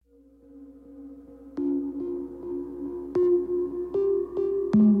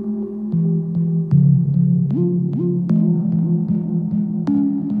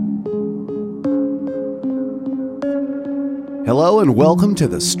Hello and welcome to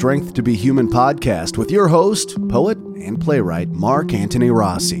the Strength to be Human podcast with your host, poet and playwright Mark Anthony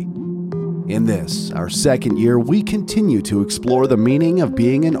Rossi. In this, our second year, we continue to explore the meaning of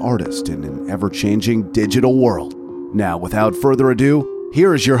being an artist in an ever-changing digital world. Now, without further ado,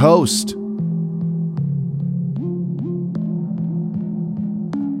 here is your host.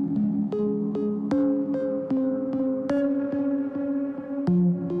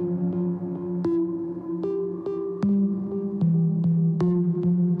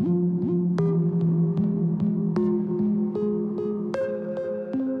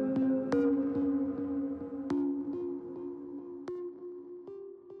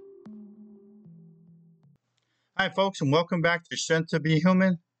 Hi, folks, and welcome back to Strength to be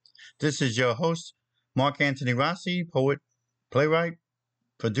Human. This is your host, Mark Anthony Rossi, poet, playwright,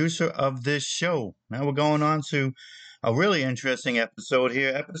 producer of this show. Now we're going on to a really interesting episode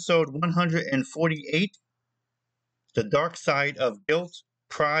here, episode 148, The Dark Side of Guilt,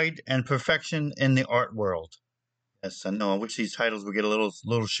 Pride, and Perfection in the Art World. Yes, I know, I wish these titles would get a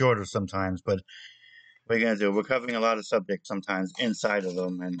little shorter sometimes, but we're covering a lot of subjects sometimes inside of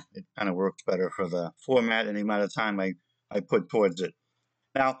them, and it kind of works better for the format and the amount of time I put towards it.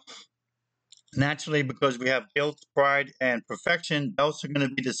 Now, naturally, because we have guilt, pride, and perfection, those are going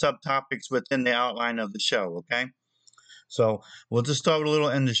to be the subtopics within the outline of the show, okay? So we'll just start with a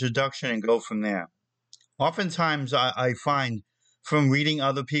little introduction and go from there. Oftentimes, I find from reading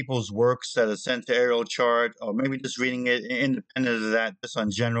other people's works that are sent to Ariel Chart, or maybe just reading it independent of that, just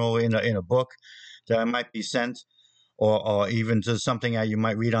on general in a book that I might be sent, or even to something that you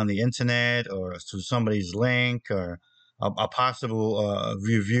might read on the internet, or to somebody's link, or a possible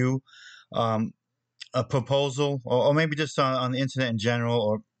review, a proposal, or maybe just on the internet in general,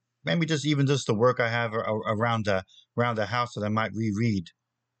 or maybe just even just the work I have around the house that I might reread.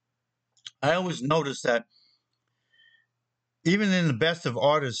 I always notice that even in the best of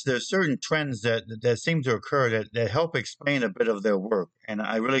artists, there's certain trends that seem to occur that help explain a bit of their work. And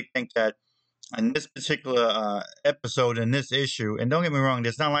I really think that in this particular episode, in this issue, and don't get me wrong,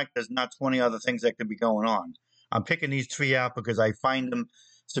 it's not like there's not 20 other things that could be going on. I'm picking these three out because I find them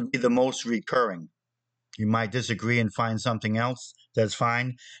to be the most recurring. You might disagree and find something else. That's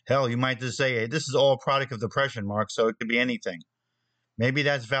fine. Hell, you might just say, hey, this is all product of depression, Mark, so it could be anything. Maybe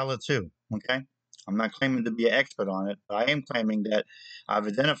that's valid too, okay? I'm not claiming to be an expert on it, but I am claiming that I've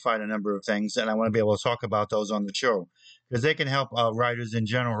identified a number of things, and I want to be able to talk about those on the show because they can help writers in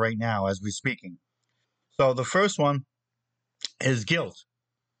general right now as we're speaking. So the first one is guilt.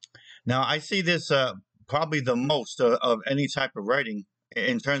 Now, I see this probably the most of any type of writing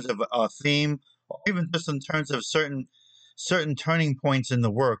in terms of a theme, or even just in terms of certain turning points in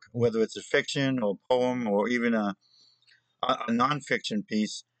the work, whether it's a fiction or poem or even a nonfiction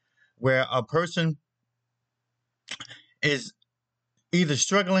piece, where a person is either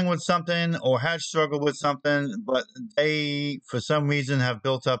struggling with something or has struggled with something, but they, for some reason, have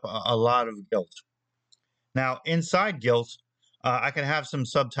built up a lot of guilt. Now, inside guilt, I can have some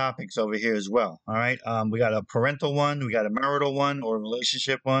subtopics over here as well. All right. We got a parental one, we got a marital one or a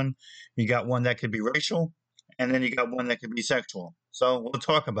relationship one. You got one that could be racial, and then you got one that could be sexual. So we'll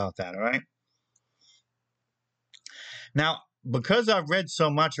talk about that. All right. Now, because I've read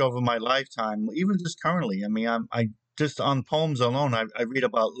so much over my lifetime, even just currently, I mean, I just on poems alone, I read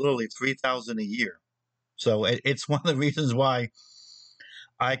about literally 3,000 a year. So it's one of the reasons why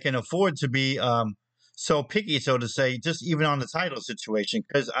I can afford to be so picky, so to say, just even on the title situation,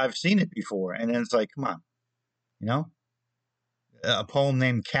 because I've seen it before. And then it's like, come on, you know, a poem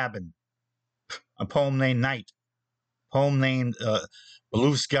named Cabin, a poem named Night, poem named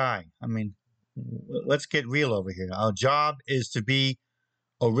Blue Sky. I mean, let's get real over here. Our job is to be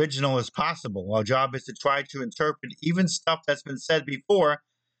original as possible. Our job is to try to interpret even stuff that's been said before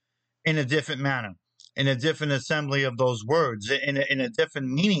in a different manner, in a different assembly of those words, in a different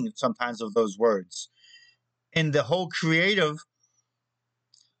meaning sometimes of those words. In the whole creative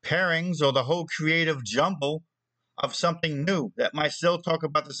pairings or the whole creative jumble of something new that might still talk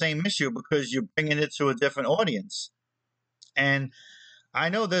about the same issue because you're bringing it to a different audience. And I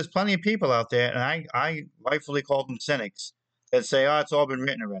know there's plenty of people out there, and I rightfully call them cynics, that say, oh, it's all been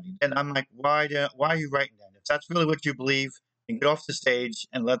written already. And I'm like, why are you writing that? If that's really what you believe, then get off the stage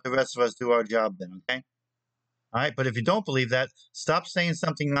and let the rest of us do our job then, okay? All right, but if you don't believe that, stop saying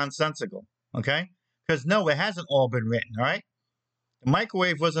something nonsensical, okay? Because no, it hasn't all been written, all right? The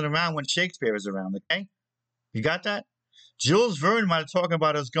microwave wasn't around when Shakespeare was around, okay? You got that? Jules Verne might have talked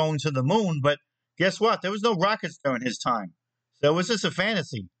about us going to the moon, but guess what? There was no rockets during his time. So it was just a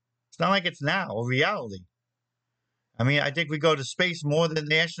fantasy. It's not like it's now, a reality. I mean, I think we go to space more than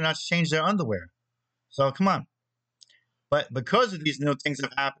the astronauts change their underwear. So come on. But because of these new things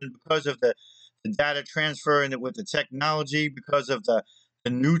have happened, because of the data transfer and with the technology, because of the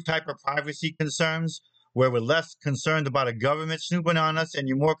new type of privacy concerns, where we're less concerned about a government snooping on us and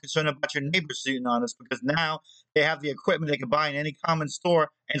you're more concerned about your neighbors snooping on us, because now they have the equipment they can buy in any common store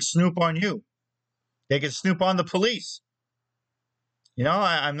and snoop on you. They can snoop on the police.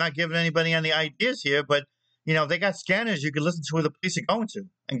 I'm not giving anybody any ideas here, but they got scanners you can listen to where the police are going to,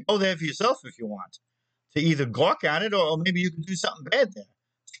 and go there for yourself if you want to either gawk at it, or maybe you can do something bad there.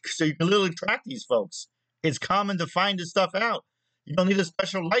 So you can literally track these folks. It's common to find this stuff out. You don't need a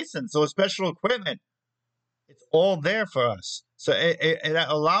special license or special equipment. It's all there for us. So it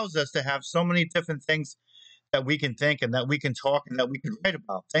allows us to have so many different things that we can think and that we can talk and that we can write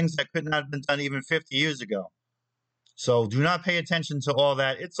about. Things that could not have been done even 50 years ago. So do not pay attention to all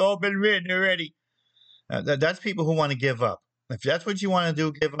that. It's all been written already. That's people who want to give up. If that's what you want to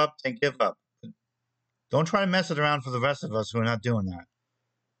do, give up, then give up. Don't try to mess it around for the rest of us who are not doing that.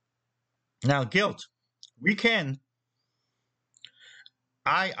 Now, guilt. We can,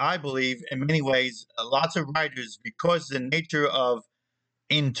 I believe, in many ways, lots of writers, because the nature of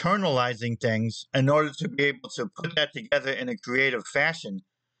internalizing things in order to be able to put that together in a creative fashion,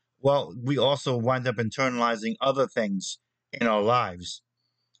 well, we also wind up internalizing other things in our lives.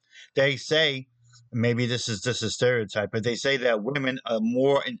 They say, maybe this is just a stereotype, but they say that women are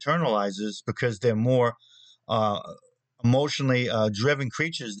more internalizers because they're more emotionally driven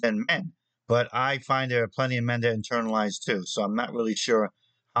creatures than men. But I find there are plenty of men that internalize too. So I'm not really sure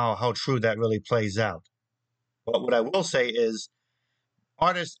how true that really plays out. But what I will say is,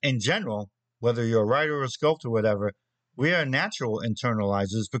 artists in general, whether you're a writer or a sculptor or whatever, we are natural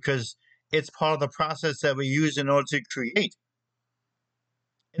internalizers because it's part of the process that we use in order to create.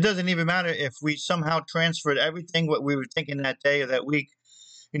 It doesn't even matter if we somehow transferred everything what we were thinking that day or that week,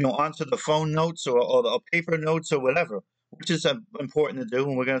 onto the phone notes or the paper notes or whatever, which is important to do.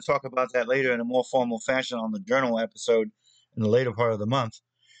 And we're going to talk about that later in a more formal fashion on the journal episode in the later part of the month.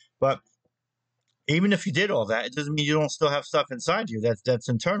 But even if you did all that, it doesn't mean you don't still have stuff inside you that's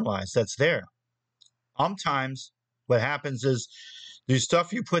internalized, that's there. Sometimes what happens is the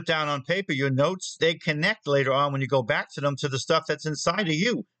stuff you put down on paper, your notes, they connect later on when you go back to them to the stuff that's inside of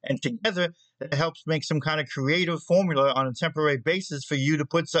you. And together, that helps make some kind of creative formula on a temporary basis for you to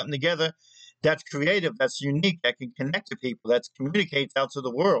put something together that's creative, that's unique, that can connect to people, that communicates out to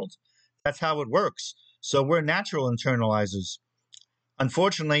the world. That's how it works. So we're natural internalizers.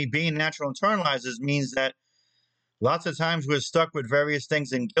 Unfortunately, being natural internalizers means that lots of times we're stuck with various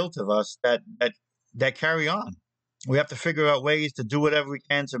things in guilt of us that carry on. We have to figure out ways to do whatever we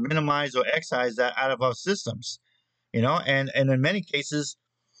can to minimize or excise that out of our systems, and in many cases,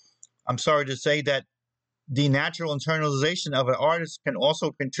 I'm sorry to say that the natural internalization of an artist can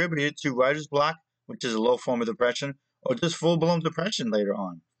also contribute to writer's block, which is a low form of depression, or just full-blown depression later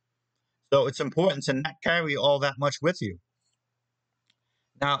on. So it's important to not carry all that much with you.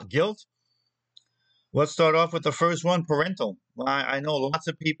 Now, guilt. Let's start off with the first one, parental. Well, I know lots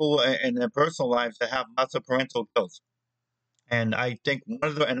of people in their personal lives that have lots of parental guilt. And I think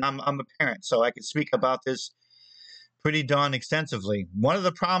and I'm a parent, so I can speak about this pretty darn extensively. One of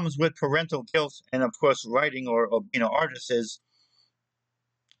the problems with parental guilt, and of course writing or being an artist, is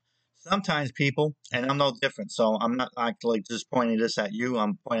sometimes people, and I'm no different, so I'm not actually just pointing this at you,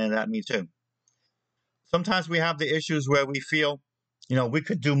 I'm pointing it at me too. Sometimes we have the issues where we feel, we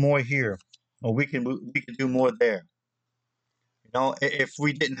could do more here, or we could do more there. If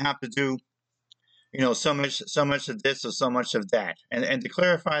we didn't have to do, so much of this or so much of that. And to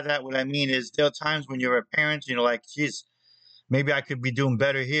clarify that, what I mean is there are times when you're a parent, like, geez, maybe I could be doing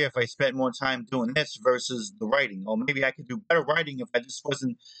better here if I spent more time doing this versus the writing. Or maybe I could do better writing if I just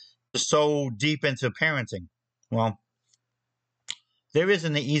wasn't so deep into parenting. Well, there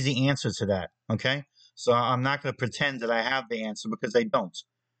isn't an easy answer to that, okay? So I'm not going to pretend that I have the answer because I don't.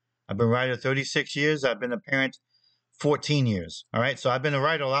 I've been a writer 36 years. I've been a parent 14 years, all right? So I've been a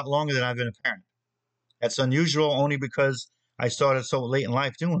writer a lot longer than I've been a parent. That's unusual only because I started so late in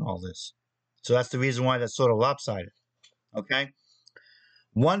life doing all this. So that's the reason why that's sort of lopsided, okay?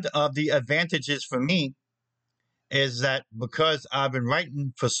 One of the advantages for me is that because I've been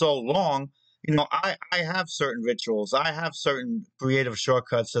writing for so long, I have certain rituals. I have certain creative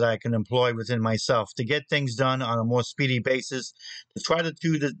shortcuts that I can employ within myself to get things done on a more speedy basis, to try to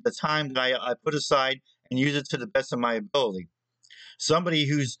do the time that I put aside and use it to the best of my ability. Somebody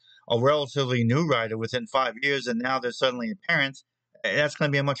who's a relatively new writer within 5 years and now they're suddenly a parent, that's going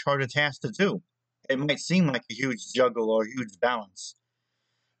to be a much harder task to do. It might seem like a huge juggle or a huge balance.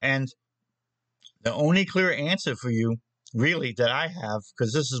 And the only clear answer for you, really, that I have,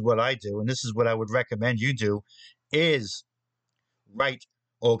 because this is what I do and this is what I would recommend you do, is write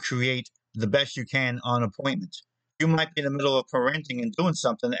or create the best you can on appointment. You might be in the middle of parenting and doing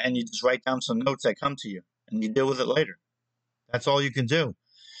something, and you just write down some notes that come to you, and you deal with it later. That's all you can do.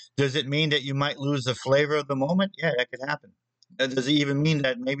 Does it mean that you might lose the flavor of the moment? Yeah, that could happen. Does it even mean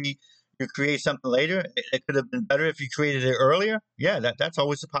that maybe you create something later? It could have been better if you created it earlier. Yeah, that's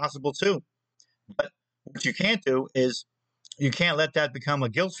always possible too. But what you can't do is you can't let that become a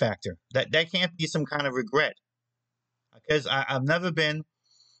guilt factor. That can't be some kind of regret. Because I've never been,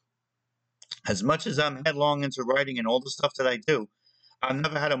 as much as I'm headlong into writing and all the stuff that I do, I've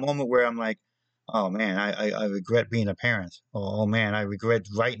never had a moment where I'm like, oh man, I regret being a parent. Oh man, I regret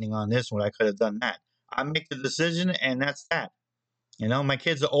writing on this when I could have done that. I make the decision and that's that. My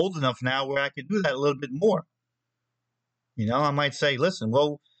kids are old enough now where I can do that a little bit more. I might say, listen,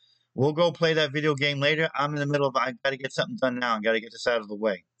 we'll go play that video game later. I'm in the middle of, I got to get something done now. I got to get this out of the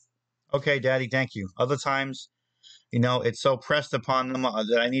way. Okay, Daddy, thank you. Other times, it's so pressed upon them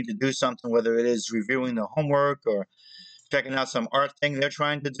that I need to do something, whether it is reviewing the homework or checking out some art thing they're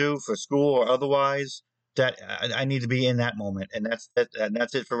trying to do for school or otherwise, that I need to be in that moment. And that's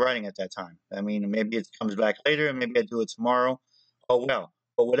it for writing at that time. I mean, maybe it comes back later and maybe I do it tomorrow. Oh, well.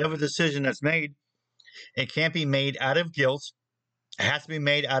 But whatever decision that's made, it can't be made out of guilt. It has to be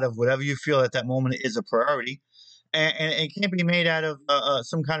made out of whatever you feel at that moment is a priority. And it can't be made out of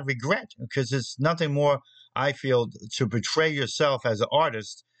some kind of regret, because it's nothing more, I feel, to betray yourself as an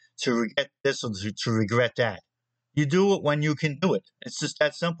artist, to regret this or to regret that. You do it when you can do it. It's just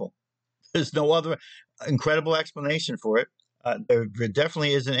that simple. There's no other incredible explanation for it. There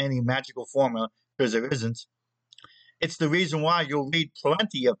definitely isn't any magical formula, because there isn't. It's the reason why you'll read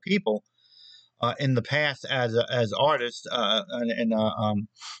plenty of people in the past as artists, and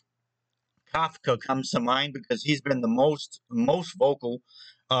Kafka comes to mind because he's been the most vocal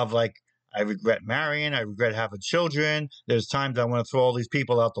of, like, I regret marrying, I regret having children. There's times I want to throw all these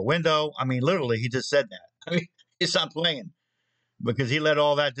people out the window. I mean, literally, he just said that. I mean, he's not playing, because he let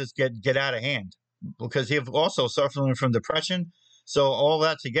all that just get out of hand. Because he also suffering from depression. So all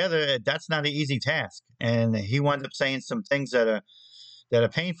that together, that's not an easy task. And he wound up saying some things that are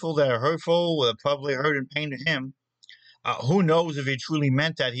painful, that are hurtful, probably hurt and pain to him. Who knows if he truly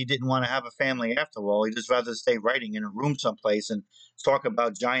meant that he didn't want to have a family after all. He'd just rather stay writing in a room someplace and talk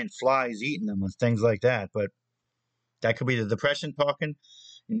about giant flies eating them and things like that. But that could be the depression talking.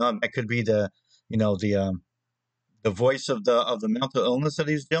 That could be the voice of the mental illness that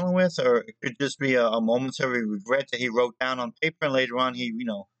he's dealing with, or it could just be a momentary regret that he wrote down on paper, and later on he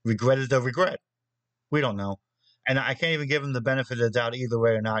regretted the regret. We don't know, and I can't even give him the benefit of the doubt either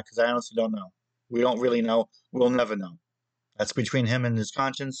way or not, because I honestly don't know. We don't really know. We'll never know. That's between him and his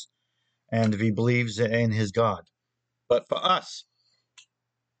conscience, and if he believes in his God. But for us,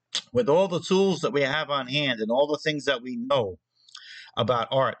 with all the tools that we have on hand and all the things that we know about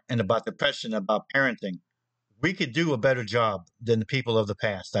art and about depression, about parenting, we could do a better job than the people of the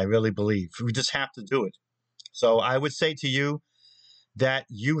past. I really believe. We just have to do it. So I would say to you that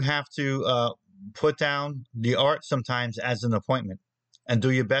you have to put down the art sometimes as an appointment and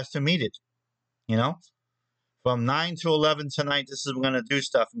do your best to meet it. From 9 to 11 tonight, this is when I'm going to do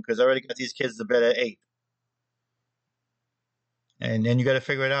stuff, because I already got these kids to bed at 8. And then you got to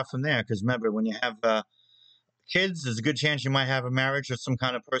figure it out from there, because remember, when you have kids, there's a good chance you might have a marriage or some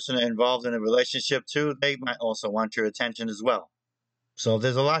kind of person involved in a relationship too. They might also want your attention as well. So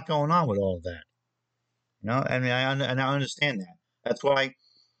there's a lot going on with all of that. I mean, I understand that. That's why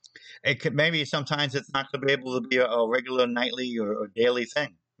it could, maybe sometimes it's not going to be able to be a regular nightly or daily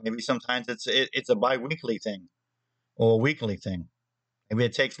thing. Maybe sometimes it's a bi-weekly thing or a weekly thing. Maybe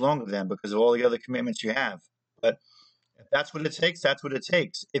it takes longer then because of all the other commitments you have. But if that's what it takes, that's what it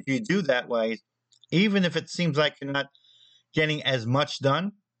takes. If you do that way, even if it seems like you're not getting as much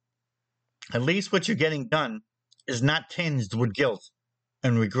done, at least what you're getting done is not tinged with guilt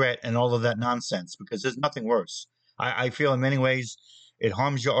and regret and all of that nonsense, because there's nothing worse. I feel in many ways it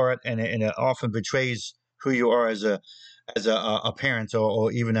harms your art, and it often betrays who you are as a parent,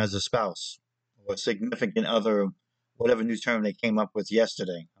 or even as a spouse or a significant other, whatever new term they came up with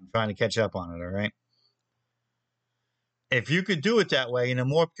yesterday. I'm trying to catch up on it, all right? If you could do it that way in a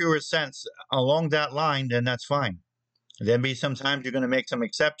more pure sense along that line, then that's fine. Then be sometimes you're going to make some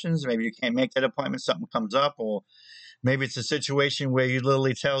exceptions. Maybe you can't make that appointment, something comes up, or maybe it's a situation where you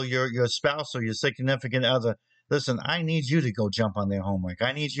literally tell your spouse or your significant other, listen, I need you to go jump on their homework.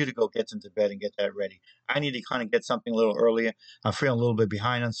 I need you to go get them to bed and get that ready. I need to kind of get something a little earlier. I'm feeling a little bit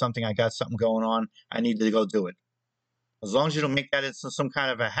behind on something. I got something going on. I need to go do it. As long as you don't make that into some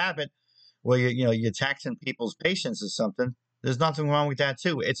kind of a habit where you're taxing people's patience or something, there's nothing wrong with that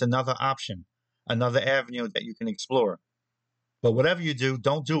too. It's another option, another avenue that you can explore. But whatever you do,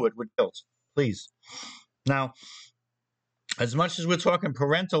 don't do it with guilt, please. Now, as much as we're talking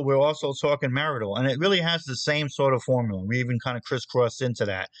parental, we're also talking marital, and it really has the same sort of formula. We even kind of crisscross into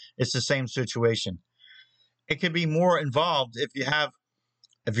that. It's the same situation. It could be more involved if you have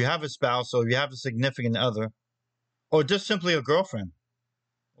a spouse or if you have a significant other, or just simply a girlfriend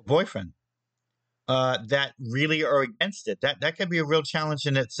or boyfriend that really are against it. That could be a real challenge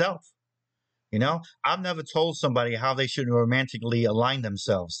in itself. You know, I've never told somebody how they should romantically align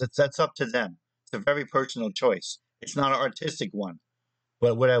themselves. That's up to them. It's a very personal choice. It's not an artistic one.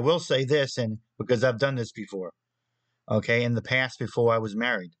 But what I will say this, and because I've done this before, okay, in the past before I was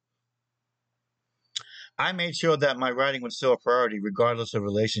married, I made sure that my writing was still a priority regardless of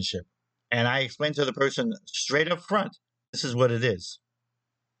relationship. And I explained to the person straight up front, this is what it is.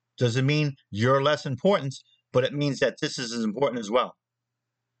 Doesn't mean you're less important, but it means that this is as important as well.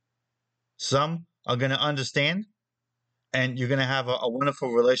 Some are going to understand, and you're going to have a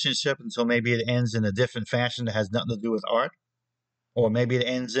wonderful relationship until maybe it ends in a different fashion that has nothing to do with art. Or maybe it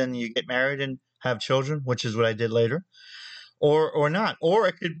ends in you get married and have children, which is what I did later. Or not. Or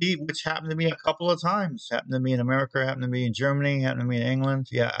it could be, which happened to me a couple of times. Happened to me in America, happened to me in Germany, happened to me in England.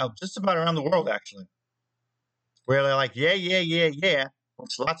 Yeah, just about around the world, actually. Where they're like, yeah,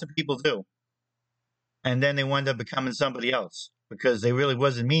 which lots of people do. And then they wind up becoming somebody else because they really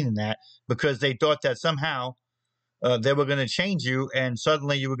wasn't meaning that, because they thought that somehow they were going to change you and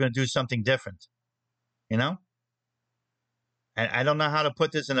suddenly you were going to do something different. You know? And I don't know how to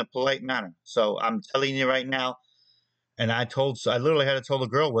put this in a polite manner. So I'm telling you right now, and I literally had to tell a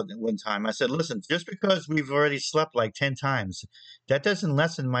girl one time, I said, listen, just because we've already slept like 10 times, that doesn't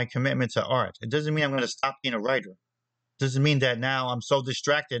lessen my commitment to art. It doesn't mean I'm going to stop being a writer. It doesn't mean that now I'm so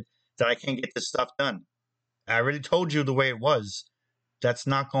distracted that I can't get this stuff done. I already told you the way it was. That's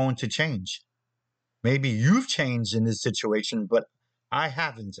not going to change. Maybe you've changed in this situation, but I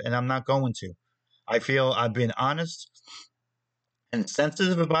haven't, and I'm not going to. I feel I've been honest and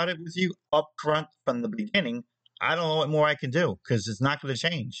sensitive about it with you up front from the beginning. I don't know what more I can do because it's not going to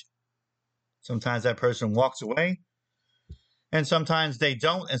change. Sometimes that person walks away and sometimes they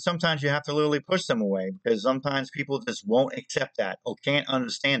don't. And sometimes you have to literally push them away because sometimes people just won't accept that or can't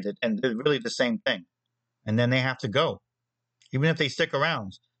understand it. And they're really the same thing. And then they have to go. Even if they stick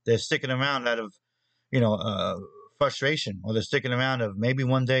around, they're sticking around out of, frustration, or they're sticking around of maybe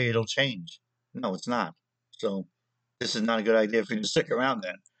one day it'll change. No, it's not. So this is not a good idea for you to stick around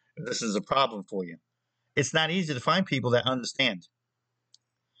then. This is a problem for you. It's not easy to find people that understand.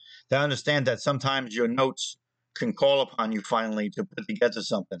 They understand that sometimes your notes can call upon you finally to put together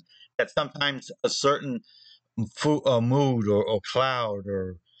something. That sometimes a certain mood or cloud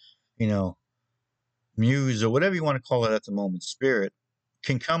or, muse or whatever you want to call it at the moment, spirit,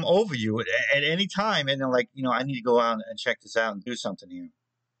 can come over you at any time. And they're like, I need to go out and check this out and do something here.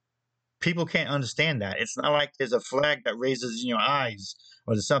 People can't understand that. It's not like there's a flag that raises in your eyes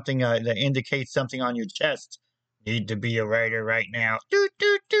or there's something that indicates something on your chest. Need to be a writer right now.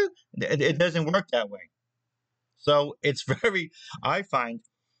 It doesn't work that way. So it's I find,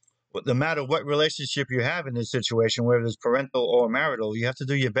 no matter what relationship you have in this situation, whether it's parental or marital, you have to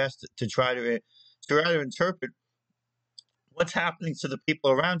do your best to try to interpret what's happening to the people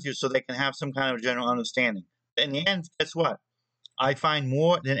around you so they can have some kind of general understanding. In the end, guess what? I find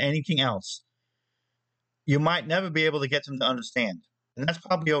more than anything else, you might never be able to get them to understand. And that's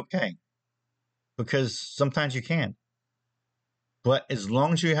probably okay, because sometimes you can't. But as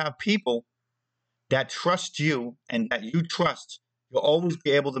long as you have people that trust you and that you trust, you'll always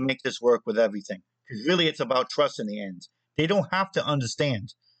be able to make this work with everything. Because really, it's about trust in the end. They don't have to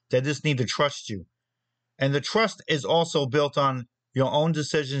understand. They just need to trust you. And the trust is also built on your own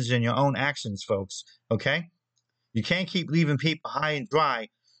decisions and your own actions, folks. Okay? You can't keep leaving people high and dry.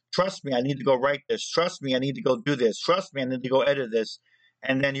 Trust me, I need to go write this. Trust me, I need to go do this. Trust me, I need to go edit this.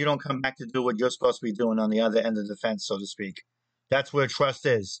 And then you don't come back to do what you're supposed to be doing on the other end of the fence, so to speak. That's where trust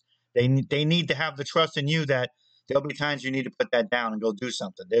is. They need to have the trust in you that there'll be times you need to put that down and go do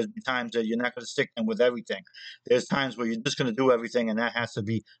something. There's times that you're not going to stick them with everything. There's times where you're just going to do everything and that has to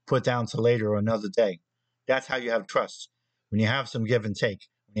be put down to later or another day. That's how you have trust. When you have some give and take.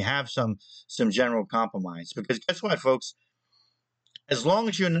 When you have some general compromise. Because guess what, folks? As long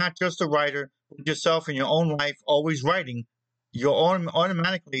as you're not just a writer with yourself in your own life, always writing, you're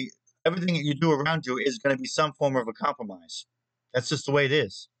automatically, everything that you do around you is going to be some form of a compromise. That's just the way it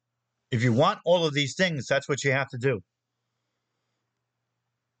is. If you want all of these things, that's what you have to do.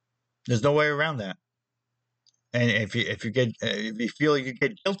 There's no way around that. And if you feel you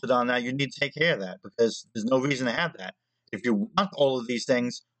get guilted on that, you need to take care of that because there's no reason to have that. If you want all of these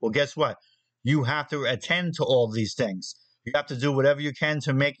things, well, guess what? You have to attend to all of these things. You have to do whatever you can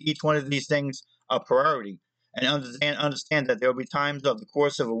to make each one of these things a priority. And understand that there will be times of the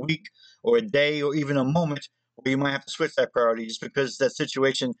course of a week or a day or even a moment where you might have to switch that priority just because that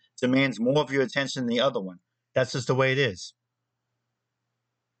situation demands more of your attention than the other one. That's just the way it is.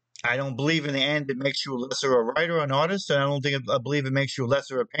 I don't believe in the end it makes you a lesser a writer or an artist, and I believe it makes you a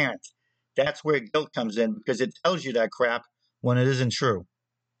lesser a parent. That's where guilt comes in because it tells you that crap when it isn't true.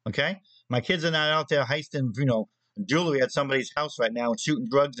 Okay? My kids are not out there heisting, jewelry at somebody's house right now and shooting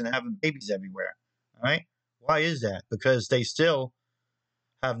drugs and having babies everywhere. All right? Why is that? Because they still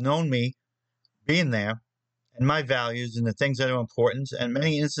have known me being there and my values and the things that are important. And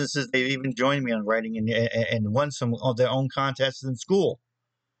many instances, they've even joined me on writing and won some of their own contests in school.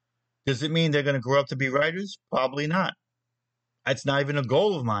 Does it mean they're going to grow up to be writers? Probably not. That's not even a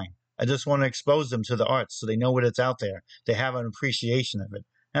goal of mine. I just want to expose them to the arts so they know what it's out there. They have an appreciation of it.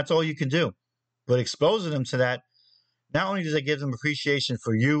 That's all you can do. But exposing them to that, not only does it give them appreciation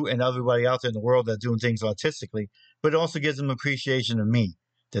for you and everybody out there in the world that's doing things artistically, but it also gives them appreciation of me,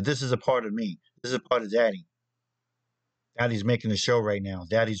 that this is a part of me. This is a part of Daddy. Daddy's making a show right now.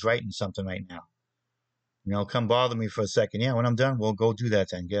 Daddy's writing something right now. Come bother me for a second. Yeah, when I'm done, we'll go do that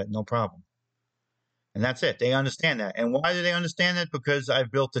then. No problem. And that's it. They understand that. And why do they understand that? Because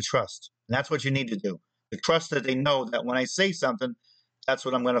I've built the trust. And that's what you need to do. The trust that they know that when I say something, that's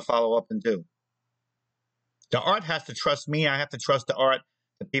what I'm going to follow up and do. The art has to trust me. I have to trust the art.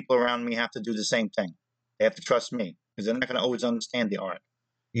 The people around me have to do the same thing. They have to trust me because they're not going to always understand the art,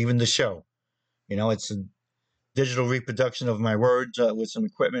 even the show. It's a digital reproduction of my words with some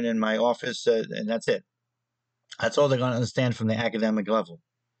equipment in my office, and that's it. That's all they're going to understand from the academic level.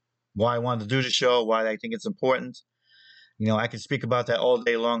 Why I wanted to do the show, why I think it's important. I can speak about that all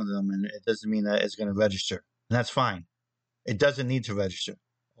day long to them, and it doesn't mean that it's going to register. And that's fine. It doesn't need to register.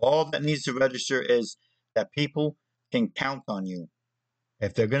 All that needs to register is that people can count on you.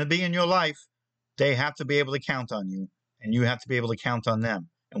 If they're going to be in your life, they have to be able to count on you, and you have to be able to count on them.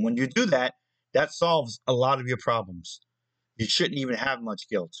 And when you do that, that solves a lot of your problems. You shouldn't even have much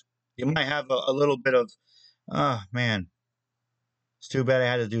guilt. You might have a little bit of, oh, man, it's too bad I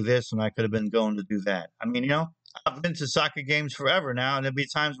had to do this when I could have been going to do that. I mean, I've been to soccer games forever now, and there'll be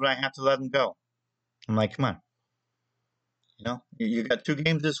times when I have to let them go. I'm like, come on. You got 2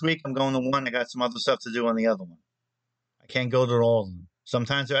 games this week. I'm going to one. I got some other stuff to do on the other one. I can't go to all of them.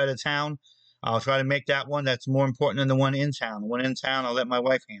 Sometimes they're out of town. I'll try to make that one that's more important than the one in town. The one in town, I'll let my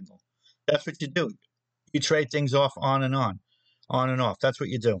wife handle. That's what you do. You trade things off on and and off. That's what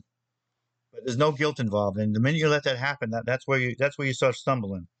you do. But there's no guilt involved. And the minute you let that happen, that's where you start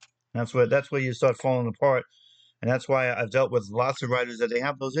stumbling. That's where you start falling apart. And that's why I've dealt with lots of writers that they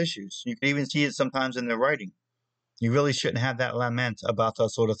have those issues. You can even see it sometimes in their writing. You really shouldn't have that lament about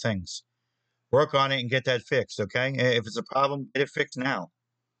those sort of things. Work on it and get that fixed, okay? If it's a problem, get it fixed now.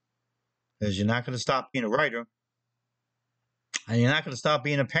 Because you're not going to stop being a writer. And you're not going to stop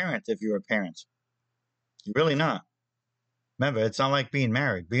being a parent if you're a parent. You're really not. Remember, it's not like being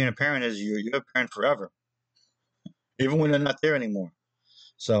married. Being a parent is you're a parent forever. Even when they're not there anymore.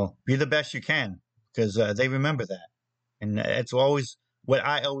 So be the best you can. Because they remember that. And it's always what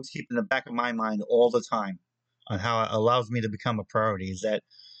I always keep in the back of my mind all the time. On how it allows me to become a priority is that,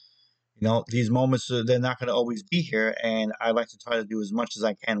 these moments, they're not going to always be here. And I like to try to do as much as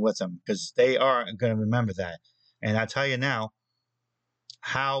I can with them because they are going to remember that. And I tell you now,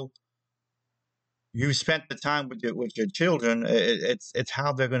 how you spent the time with your children, it's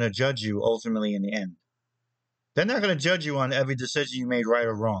how they're going to judge you ultimately in the end. They're not going to judge you on every decision you made right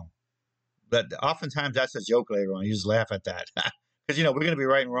or wrong. But oftentimes that's a joke later on. You just laugh at that. Because, we're going to be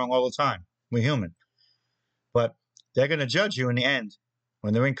right and wrong all the time. We're human. But they're going to judge you in the end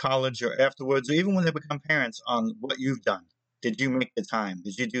when they're in college or afterwards, or even when they become parents on what you've done. Did you make the time?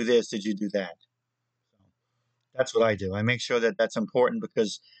 Did you do this? Did you do that? So that's what I do. I make sure that that's important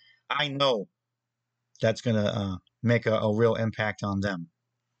because I know that's going to make a real impact on them.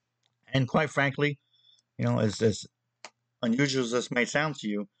 And quite frankly, as unusual as this may sound to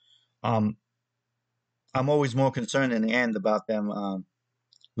you, I'm always more concerned in the end about them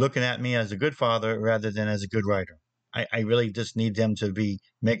looking at me as a good father rather than as a good writer. I really just need them to be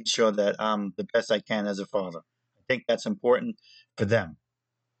making sure that I'm the best I can as a father. I think that's important for them.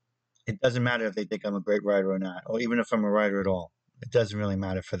 It doesn't matter if they think I'm a great writer or not, or even if I'm a writer at all. It doesn't really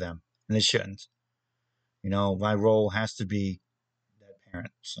matter for them, and it shouldn't. My role has to be that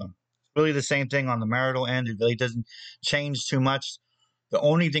parent. So it's really the same thing on the marital end. It really doesn't change too much. The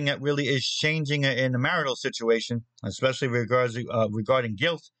only thing that really is changing in the marital situation, especially regarding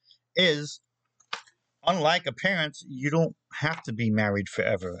guilt, is unlike a parent, you don't have to be married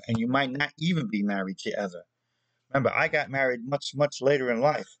forever, and you might not even be married forever. Remember, I got married much, much later in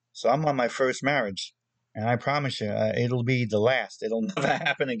life. So I'm on my first marriage. And I promise you, it'll be the last. It'll never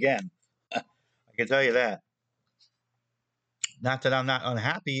happen again. I can tell you that. Not that I'm not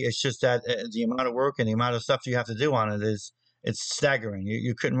unhappy. It's just that the amount of work and the amount of stuff you have to do on it is it's staggering.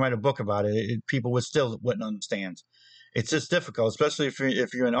 You couldn't write a book about it. People would still wouldn't understand. It's just difficult, especially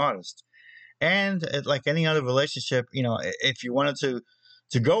if you're an artist. And like any other relationship, if you wanted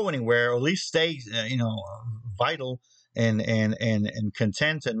to go anywhere, or at least stay, vital and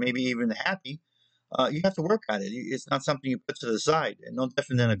content, and maybe even happy, you have to work at it. It's not something you put to the side. No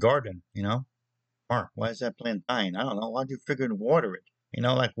different than a garden. Mark, why is that plant dying? I don't know. Why'd you figure to water it?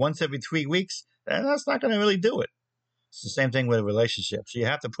 Like once every 3 weeks, that's not going to really do it. It's the same thing with a relationship. So you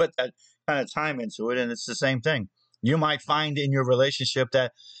have to put that kind of time into it, and it's the same thing. You might find in your relationship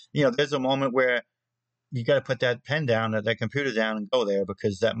that, there's a moment where you got to put that pen down, that computer down, and go there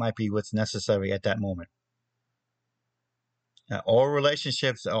because that might be what's necessary at that moment. All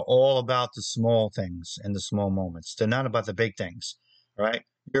relationships are all about the small things and the small moments. They're not about the big things, right?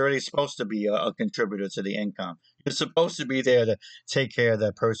 You're already supposed to be a contributor to the income. You're supposed to be there to take care of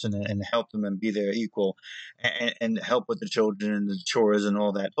that person and help them and be their equal and help with the children and the chores and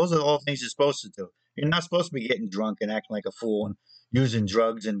all that. Those are all things you're supposed to do. You're not supposed to be getting drunk and acting like a fool and using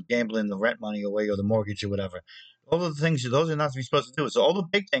drugs and gambling the rent money away or the mortgage or whatever. All of the things, those are not supposed to do. So all the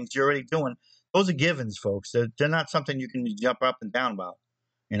big things you're already doing, those are givens, folks. They're not something you can jump up and down about.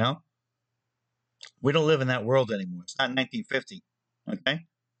 You know, we don't live in that world anymore. It's not 1950. Okay,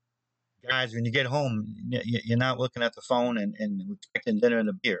 guys, when you get home, you're not looking at the phone and expecting dinner and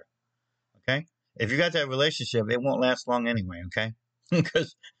a beer. Okay, if you got that relationship, it won't last long anyway. Okay,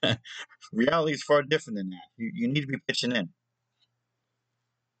 because reality is far different than that. You need to be pitching in.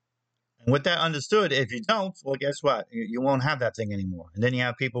 And with that understood, if you don't, well, guess what? You won't have that thing anymore. And then you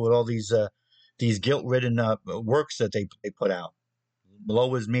have people with all these guilt-ridden works that they put out.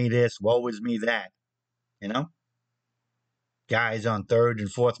 Woe is me this, woe is me that. You know, guys on third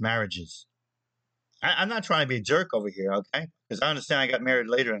and fourth marriages. I'm not trying to be a jerk over here, okay? Because I understand I got married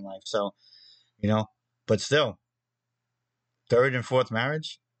later in life, so but still, third and fourth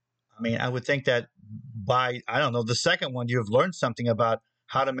marriage. I mean, I would think that by I don't know the second one, you've learned something about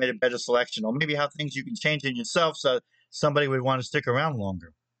how to make a better selection, or maybe how things you can change in yourself so somebody would want to stick around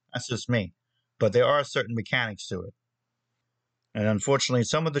longer. That's just me, but there are certain mechanics to it. And unfortunately,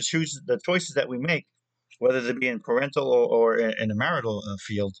 some of the choices that we make, whether they be in parental or in the marital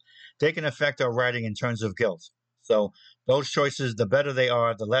field, they can affect our writing in terms of guilt. So those choices, the better they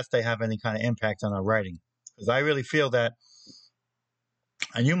are, the less they have any kind of impact on our writing. Because I really feel that,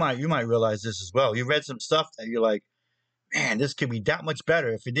 and you might realize this as well. You read some stuff that you're like, man, this could be that much better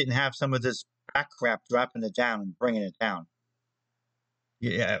if it didn't have some of this back crap dropping it down and bringing it down.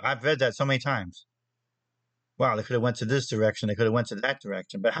 Yeah, I've read that so many times. Wow, they could have went to this direction. They could have went to that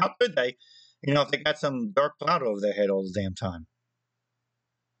direction. But how could they, if they got some dark cloud over their head all the damn time?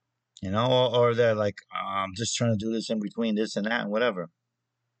 Or they're like, I'm just trying to do this in between this and that and whatever.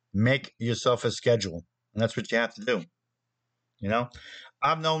 Make yourself a schedule. And that's what you have to do.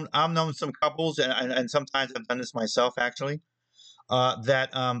 I've known some couples, and sometimes I've done this myself actually,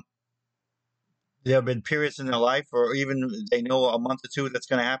 that there have been periods in their life, or even they know a month or two that's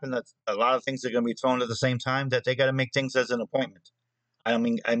going to happen. That a lot of things are going to be thrown at the same time. That they got to make things as an appointment. I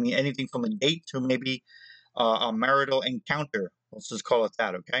mean anything from a date to maybe a marital encounter. Let's just call it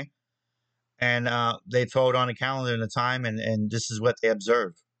that, okay? And they throw it on a calendar and a time, and this is what they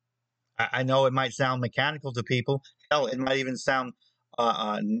observe. I know it might sound mechanical to people. Hell, it might even sound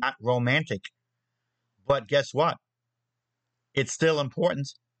not romantic. But guess what? It's still important.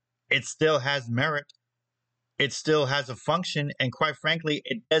 It still has merit. It still has a function. And quite frankly,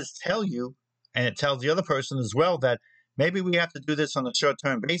 it does tell you, and it tells the other person as well, that maybe we have to do this on a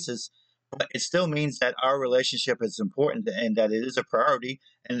short-term basis, but it still means that our relationship is important and that it is a priority,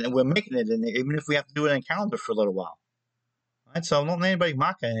 and we're making it, and even if we have to do it on a calendar for a little while. All right, so don't let anybody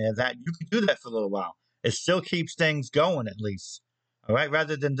mock any of that. You can do that for a little while. It still keeps things going, at least. All right,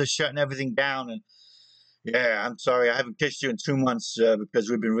 rather than just shutting everything down and, yeah, I'm sorry, I haven't kissed you in 2 months because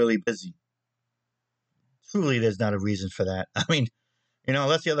we've been really busy. Truly, there's not a reason for that. I mean,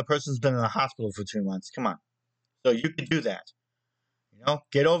 unless the other person's been in the hospital for 2 months. Come on. So you can do that.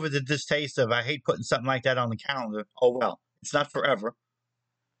 Get over the distaste of, I hate putting something like that on the calendar. Oh, well, it's not forever.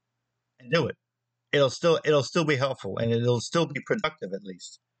 And do it. It'll still be helpful, and it'll still be productive at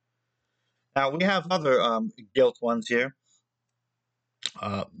least. Now, we have other guilt ones here.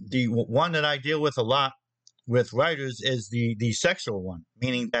 The one that I deal with a lot with writers is the sexual one,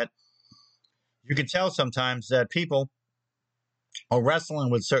 meaning that you can tell sometimes that people are wrestling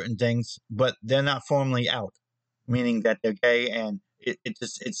with certain things, but they're not formally out. meaning that they're gay, and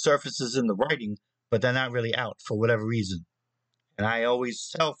it surfaces in the writing, but they're not really out for whatever reason. And I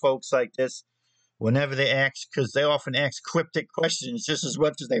always tell folks like this whenever they ask, because they often ask cryptic questions just as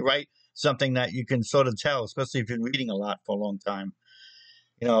much as they write something that you can sort of tell, especially if you've been reading a lot for a long time.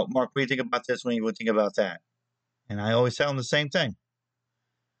 Mark, what do you think about this? When you would think about that? And I always tell them the same thing.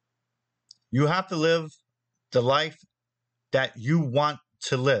 You have to live the life that you want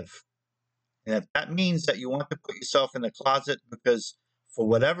to live. And if that means that you want to put yourself in the closet because for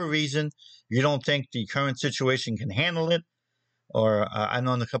whatever reason you don't think the current situation can handle it, or I've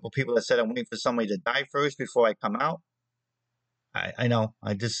known a couple of people that said I'm waiting for somebody to die first before I come out. I know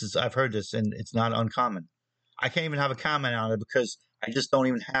I've heard this, and it's not uncommon. I can't even have a comment on it because I don't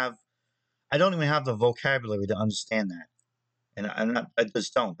even have the vocabulary to understand that, and I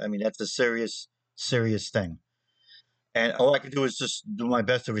just don't. I mean, that's a serious thing. And all I can do is just do my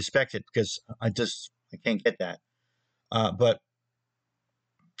best to respect it because I can't get that. But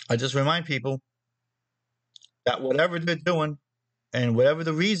I just remind people that whatever they're doing and whatever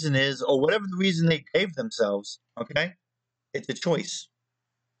the reason is, or whatever the reason they gave themselves, okay, it's a choice.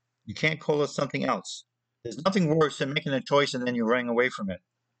 You can't call it something else. There's nothing worse than making a choice and then you're running away from it.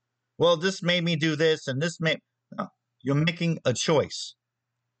 Well, this made me do this and this made... No, you're making a choice.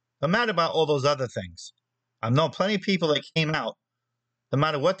 No matter about all those other things. I've known plenty of people that came out, no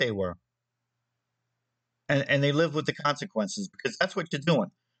matter what they were. And they live with the consequences because that's what you're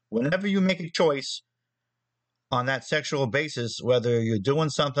doing. Whenever you make a choice on that sexual basis, whether you're doing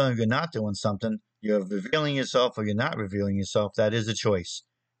something or you're not doing something, you're revealing yourself or you're not revealing yourself, that is a choice.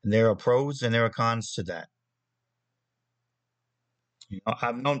 And there are pros and there are cons to that.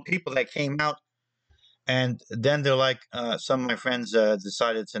 I've known people that came out and then they're like, some of my friends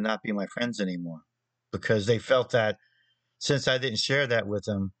decided to not be my friends anymore because they felt that since I didn't share that with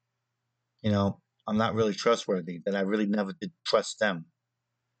them, I'm not really trustworthy, that I really never did trust them.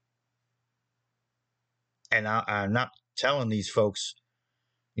 And I'm not telling these folks,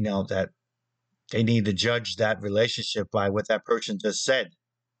 that they need to judge that relationship by what that person just said.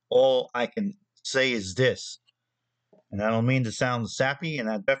 All I can say is this, and I don't mean to sound sappy, and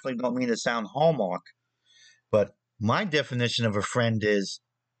I definitely don't mean to sound Hallmark, but my definition of a friend is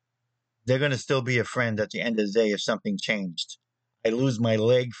they're going to still be a friend at the end of the day if something changed. I lose my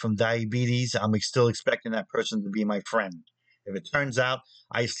leg from diabetes, I'm still expecting that person to be my friend. If it turns out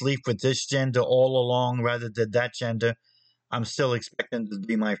I sleep with this gender all along rather than that gender, I'm still expecting to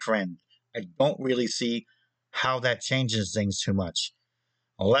be my friend. I don't really see how that changes things too much.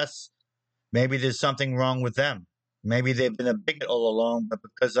 Unless maybe there's something wrong with them. Maybe they've been a bigot all along, but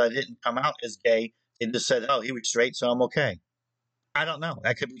because I didn't come out as gay, they just said, oh, he was straight, so I'm okay. I don't know.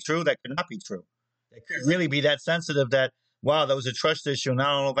 That could be true. That could not be true. They could really be that sensitive that, wow, that was a trust issue, and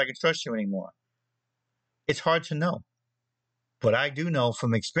I don't know if I can trust you anymore. It's hard to know. But I do know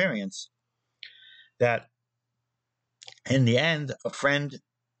from experience that in the end, a friend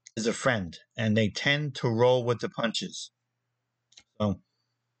is a friend, and they tend to roll with the punches. So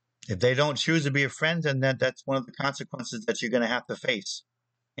if they don't choose to be a friend, then that's one of the consequences that you're going to have to face.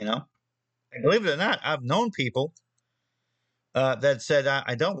 And believe it or not, I've known people that said,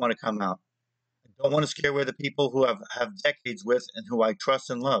 I don't want to come out. I don't want to scare away the people who have decades with and who I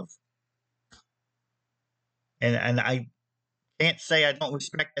trust and love. And I can't say I don't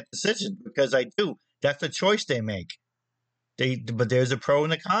respect that decision because I do. That's the choice they make. But there's a pro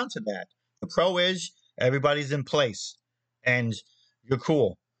and a con to that. The pro is everybody's in place and you're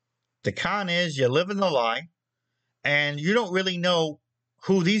cool. The con is you're living the lie and you don't really know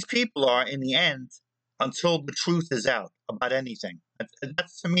who these people are in the end until the truth is out about anything.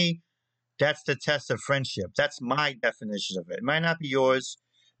 That's to me, that's the test of friendship. That's my definition of it. It might not be yours.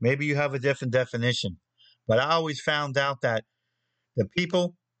 Maybe you have a different definition. But I always found out that the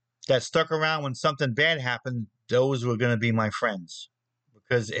people that stuck around when something bad happened, those were going to be my friends.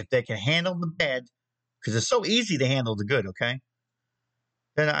 Because if they can handle the bad, because it's so easy to handle the good, okay?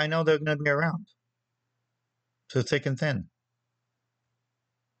 Then I know they're going to be around. So thick and thin.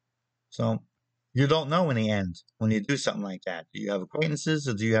 So you don't know in the end when you do something like that. Do you have acquaintances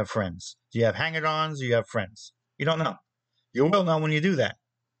or do you have friends? Do you have hang-it-ons or do you have friends? You don't know. You will know when you do that.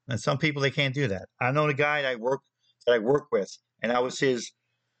 And some people, they can't do that. I know the guy that I work with, and I was his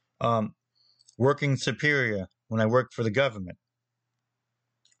working superior when I worked for the government.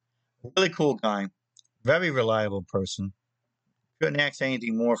 Really cool guy. Very reliable person. Couldn't ask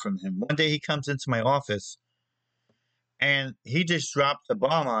anything more from him. One day he comes into my office and he just dropped the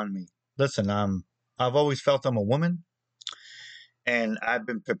bomb on me. Listen, I've always felt I'm a woman and I've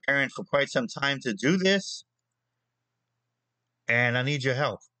been preparing for quite some time to do this and I need your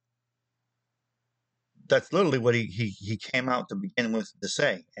help. That's literally what he came out to begin with to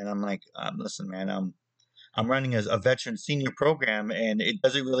say. And I'm like, listen, man, I'm running a veteran senior program, and it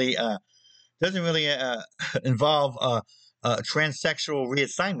doesn't really involve transsexual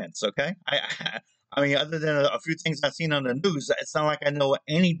reassignments. Okay, I mean, other than a few things I've seen on the news, it's not like I know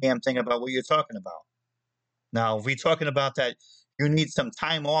any damn thing about what you're talking about. Now, if we're talking about that, you need some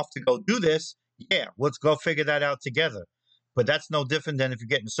time off to go do this. Yeah, let's go figure that out together. But that's no different than if you're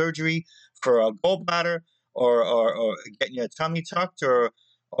getting surgery for a gallbladder, or getting your tummy tucked, or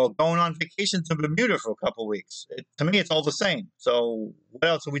going on vacation to Bermuda for a couple of weeks. To me, it's all the same. So what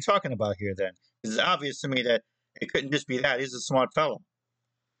else are we talking about here then? It's obvious to me that it couldn't just be that. He's a smart fellow.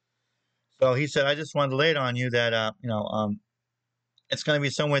 So he said, I just wanted to lay it on you that, it's going to be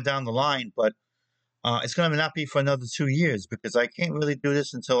somewhere down the line, but it's going to not be for another 2 years, because I can't really do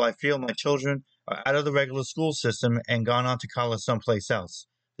this until I feel my children are out of the regular school system and gone on to college someplace else.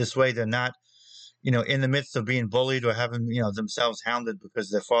 This way, they're not, in the midst of being bullied or having, themselves hounded because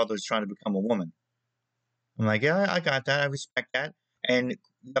their father is trying to become a woman. I'm like, yeah, I got that. I respect that. And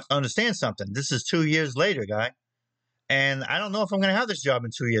you have to understand something. This is 2 years later, guy. And I don't know if I'm going to have this job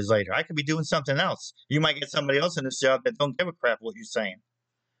in 2 years later. I could be doing something else. You might get somebody else in this job that don't give a crap what you're saying.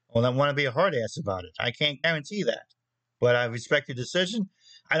 Well, I want to be a hard ass about it. I can't guarantee that. But I respect your decision.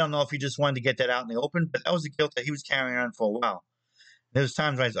 I don't know if he just wanted to get that out in the open, but that was the guilt that he was carrying on for a while. There was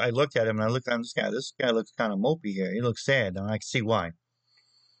times I looked at him and I looked at him, this guy looks kind of mopey here. He looks sad, and I can see why.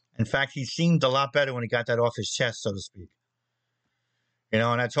 In fact, he seemed a lot better when he got that off his chest, so to speak. And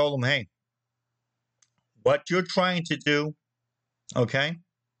I told him, hey, what you're trying to do, okay,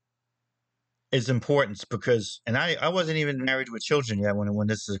 is important, because, and I wasn't even married with children yet when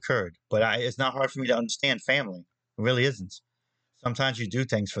this occurred, but it's not hard for me to understand family. It really isn't. Sometimes you do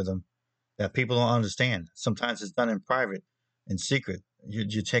things for them that people don't understand. Sometimes it's done in private, in secret.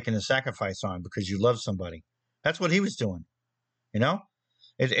 You're taking a sacrifice on because you love somebody. That's what he was doing. To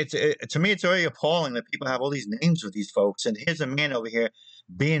me, it's very appalling that people have all these names with these folks. And here's a man over here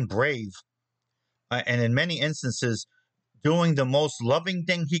being brave, and in many instances, doing the most loving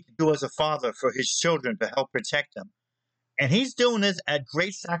thing he could do as a father for his children to help protect them. And he's doing this at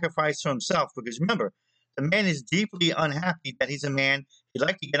great sacrifice for himself, because remember, the man is deeply unhappy that he's a man. He'd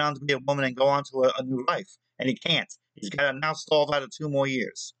like to get on to be a woman and go on to a new life, and he can't. He's got to now stall out of 2 more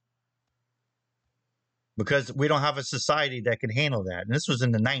years, because we don't have a society that can handle that. And this was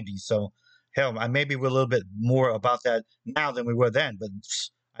in the 90s, so hell, maybe we're a little bit more about that now than we were then. But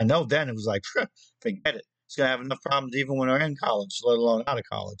I know then it was like, forget it. It's going to have enough problems even when we're in college, let alone out of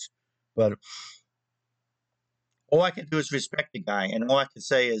college. But all I can do is respect the guy, and all I can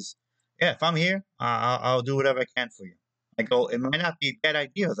say is, yeah, if I'm here, I'll do whatever I can for you. I go, it might not be a bad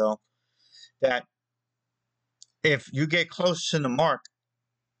idea, though, that if you get close to the mark,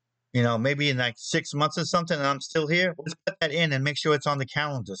 maybe in like 6 months or something, and I'm still here, let's put that in and make sure it's on the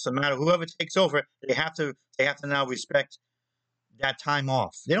calendar. So no matter whoever takes over, they have to now respect that time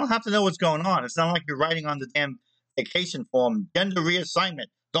off. They don't have to know what's going on. It's not like you're writing on the damn vacation form, gender reassignment.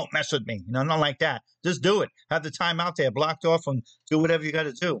 Don't mess with me. Not like that. Just do it. Have the time out there blocked off and do whatever you got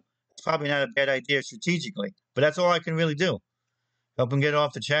to do. It's probably not a bad idea strategically, but that's all I can really do. Help him get it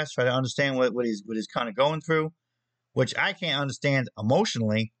off the chest. Try to understand what he's kind of going through, which I can't understand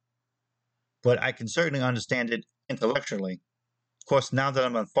emotionally, but I can certainly understand it intellectually. Of course, now that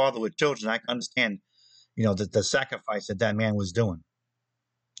I'm a father with children, I can understand, the sacrifice that man was doing.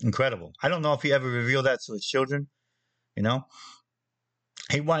 Incredible. I don't know if he ever revealed that to his children.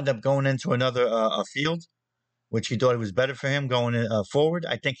 He wound up going into another field, which he thought it was better for him going forward.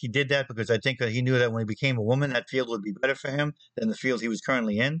 I think he did that because I think that he knew that when he became a woman, that field would be better for him than the field he was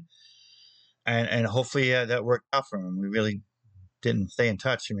currently in. And hopefully that worked out for him. We really didn't stay in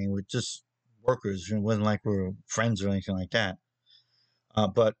touch. I mean, we're just workers. It wasn't like we were friends or anything like that.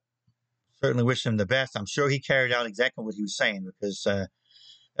 But certainly wish him the best. I'm sure he carried out exactly what he was saying, because that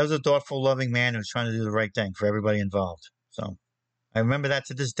was a thoughtful, loving man who was trying to do the right thing for everybody involved. So I remember that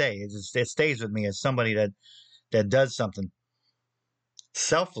to this day. It stays with me as somebody that does something,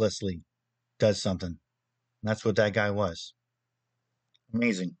 selflessly does something. That's what that guy was.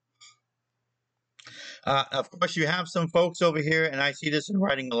 Amazing. Of course, you have some folks over here, and I see this in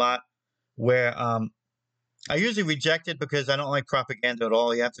writing a lot, where I usually reject it because I don't like propaganda at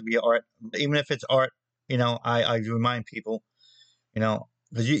all. You have to be art. Even if it's art, I remind people,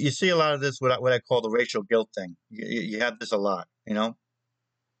 because you see a lot of this, what I call the racial guilt thing. You have this a lot,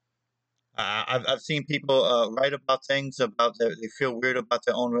 I've seen people write about things about they feel weird about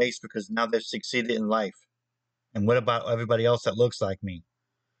their own race because now they've succeeded in life. And what about everybody else that looks like me?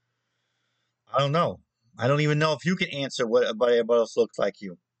 I don't know. I don't even know if you can answer what everybody else looks like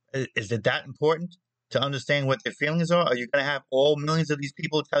you. Is it that important? to understand what their feelings are? Are you going to have all millions of these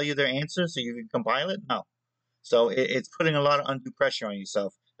people tell you their answers so you can compile it? No. So it's putting a lot of undue pressure on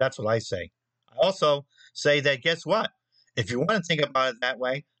yourself. That's what I say. I also say that, guess what? If you want to think about it that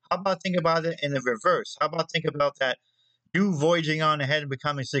way, how about think about it in the reverse? How about think about that you voyaging on ahead and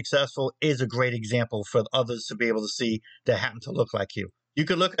becoming successful is a great example for others to be able to see that happen to look like you. You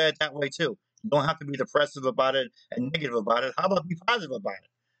could look at it that way too. You don't have to be depressive about it and negative about it. How about be positive about it?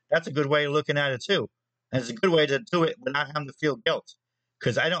 That's a good way of looking at it too. And it's a good way to do it without having to feel guilt.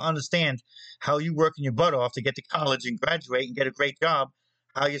 Because I don't understand how you working your butt off to get to college and graduate and get a great job,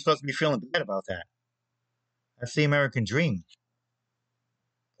 how you're supposed to be feeling bad about that. That's the American dream.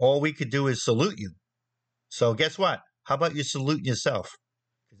 All we could do is salute you. So guess what? How about you salute yourself?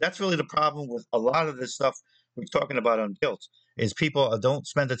 Because that's really the problem with a lot of this stuff we're talking about on guilt, is people don't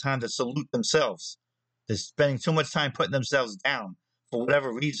spend the time to salute themselves. They're spending too much time putting themselves down for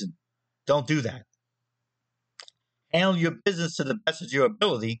whatever reason. Don't do that. Handle your business to the best of your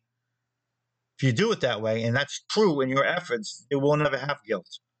ability. If you do it that way, and that's true in your efforts, you will never have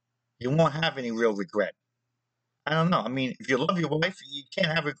guilt. You won't have any real regret. I don't know. I mean, if you love your wife, you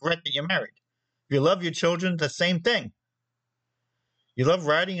can't have regret that you're married. If you love your children, the same thing. You love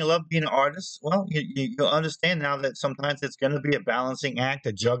writing, you love being an artist. Well, you'll understand now that sometimes it's going to be a balancing act,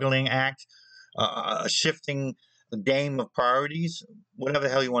 a juggling act, a shifting game of priorities, whatever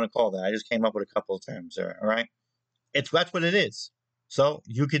the hell you want to call that. I just came up with a couple of terms there, all right? That's what it is. So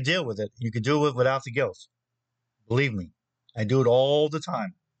you can deal with it. You can do it without the guilt. Believe me, I do it all the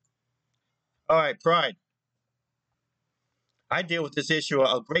time. All right, pride. I deal with this issue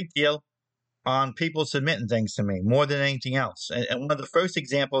a great deal on people submitting things to me more than anything else. And one of the first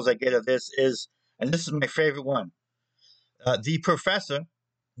examples I get of this is, and this is my favorite one, the professor,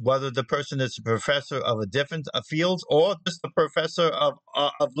 whether the person is a professor of a different field or just the professor of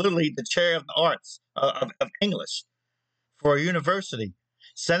literally the chair of the arts, of English for a university,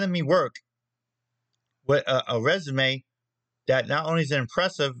 sending me work with a resume that not only is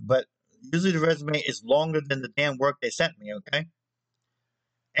impressive, but usually the resume is longer than the damn work they sent me, okay?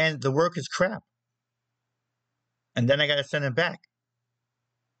 And the work is crap. And then I got to send it back.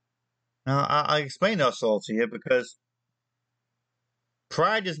 Now, I'll explain this all to you because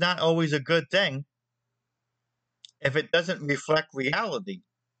pride is not always a good thing if it doesn't reflect reality,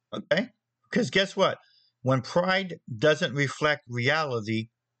 okay? Because guess what? When pride doesn't reflect reality,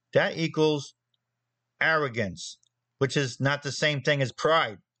 that equals arrogance, which is not the same thing as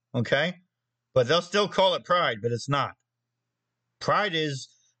pride, okay? But they'll still call it pride, but it's not. Pride is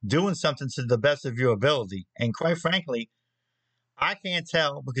doing something to the best of your ability. And quite frankly, I can't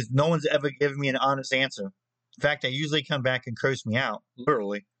tell because no one's ever given me an honest answer. In fact, they usually come back and curse me out,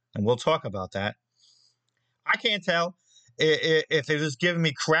 literally, and we'll talk about that. I can't tell if they're just giving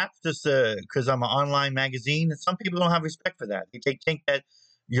me crap just because I'm an online magazine. Some people don't have respect for that. They think that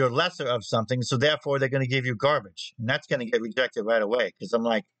you're lesser of something, so therefore they're going to give you garbage. And that's going to get rejected right away because I'm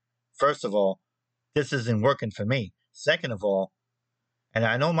like, first of all, this isn't working for me. Second of all, and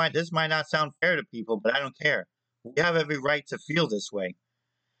I know this might not sound fair to people, but I don't care. We have every right to feel this way.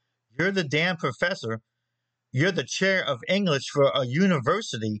 You're the damn professor. You're the chair of English for a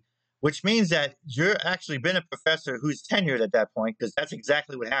university, which means that you're actually been a professor who's tenured at that point, because that's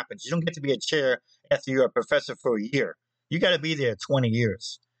exactly what happens. You don't get to be a chair after you're a professor for a year. You got to be there 20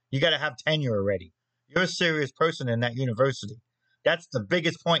 years. You got to have tenure already. You're a serious person in that university. That's the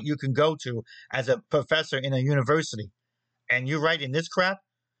biggest point you can go to as a professor in a university. And you're writing this crap?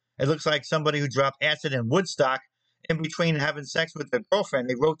 It looks like somebody who dropped acid in Woodstock in between having sex with their girlfriend.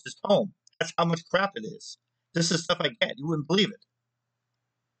 They wrote this poem. That's how much crap it is. This is stuff I get. You wouldn't believe it.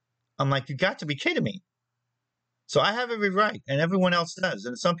 I'm like, you got to be kidding me. So I have every right, and everyone else does.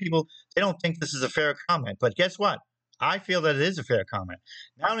 And some people, they don't think this is a fair comment. But guess what? I feel that it is a fair comment.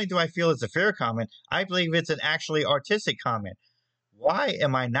 Not only do I feel it's a fair comment, I believe it's an actually artistic comment. Why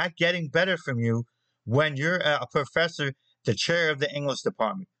am I not getting better from you when you're a professor, the chair of the English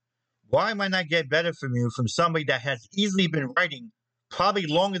department? Why am I not getting better from you from somebody that has easily been writing probably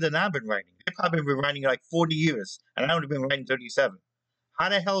longer than I've been writing? They've probably been writing like 40 years, and I've only been writing 37. How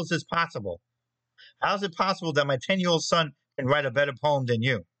the hell is this possible? How is it possible that my 10-year-old son can write a better poem than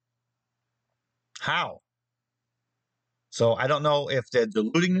you? How? So I don't know if they're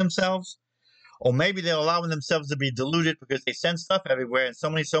deluding themselves, or maybe they're allowing themselves to be deluded because they send stuff everywhere, and so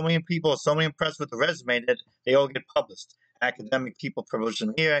many people are so many impressed with the resume that they all get published. Academic people publish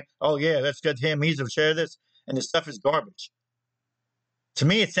them here. Oh yeah, let's get him. He's a share this, and the stuff is garbage. To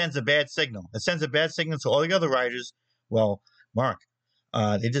me, it sends a bad signal. It sends a bad signal to all the other writers. Well, Mark,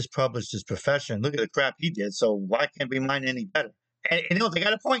 they just published his profession. Look at the crap he did. So why can't we mine any better? And they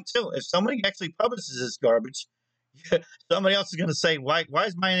got a point too. If somebody actually publishes this garbage, somebody else is going to say, why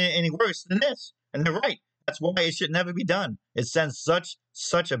is mine any worse than this? And they're right. That's why it should never be done. It sends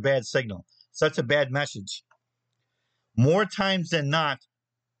such a bad signal, such a bad message. More times than not,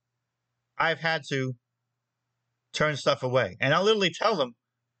 I've had to turn stuff away. And I'll literally tell them,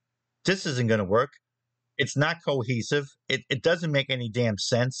 this isn't going to work. It's not cohesive. It doesn't make any damn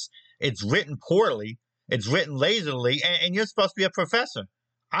sense. It's written poorly. It's written lazily. And you're supposed to be a professor.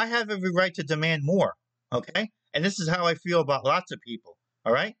 I have every right to demand more. Okay? And this is how I feel about lots of people.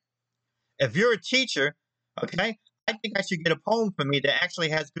 All right? If you're a teacher, okay, I think I should get a poem from me that actually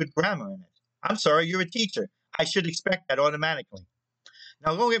has good grammar in it. I'm sorry, you're a teacher. I should expect that automatically.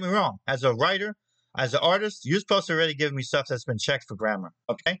 Now, don't get me wrong. As a writer, as an artist, you're supposed to already give me stuff that's been checked for grammar.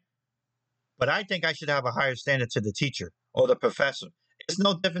 Okay? But I think I should have a higher standard to the teacher or the professor. It's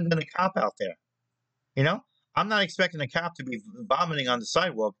no different than a cop out there. You know? I'm not expecting a cop to be vomiting on the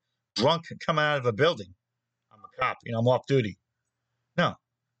sidewalk, drunk, coming out of a building. I'm a cop. I'm off duty. No.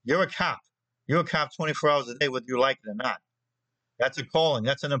 You're a cop. You're a cop 24 hours a day, whether you like it or not. That's a calling.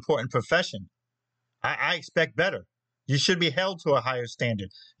 That's an important profession. I expect better. You should be held to a higher standard.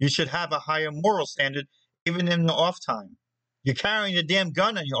 You should have a higher moral standard, even in the off time. You're carrying a damn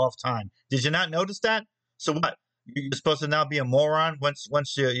gun on your off time. Did you not notice that? So what? You're supposed to now be a moron once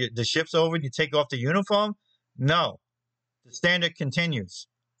the shift's over and you take off the uniform? No. The standard continues.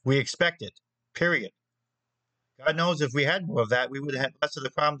 We expect it. Period. God knows if we had more of that, we would have less of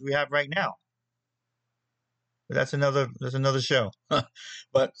the problems we have right now. But that's another show.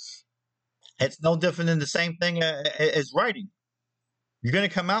 But it's no different than the same thing as writing. You're going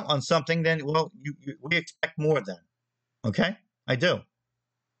to come out on something, then, well, we expect more then. Okay? I do.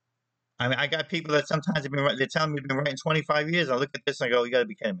 I mean, I got people that sometimes they're telling me they've been writing 25 years. I look at this and I go, you got to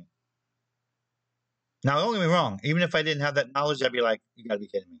be kidding me. Now, don't get me wrong. Even if I didn't have that knowledge, I'd be like, you got to be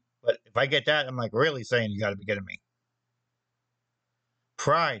kidding me. But if I get that, I'm like really saying you got to be kidding me.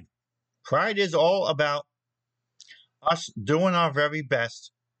 Pride. Pride is all about us doing our very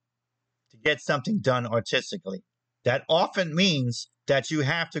best to get something done artistically. That often means that you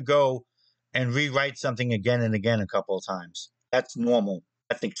have to go and rewrite something again and again a couple of times. That's normal.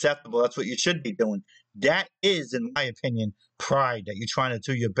 That's acceptable. That's what you should be doing. That is, in my opinion, pride, that you're trying to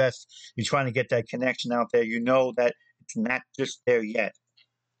do your best. You're trying to get that connection out there. You know that it's not just there yet.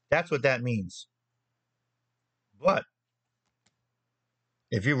 That's what that means. But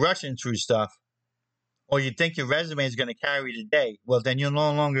if you're rushing through stuff, or you think your resume is going to carry the day, well, then you're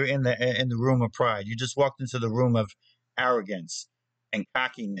no longer in the room of pride. You just walked into the room of arrogance and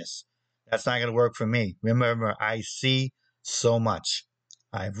cockiness. That's not going to work for me. Remember, I see so much.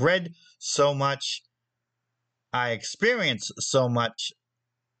 I've read so much. I experience so much.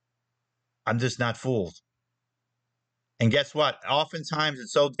 I'm just not fooled. And guess what? Oftentimes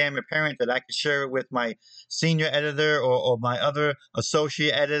it's so damn apparent that I can share it with my senior editor or my other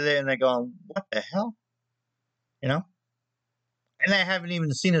associate editor, and they're going, what the hell? You know? And I haven't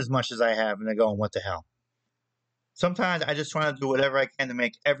even seen as much as I have, and they're going, what the hell? Sometimes I just try to do whatever I can to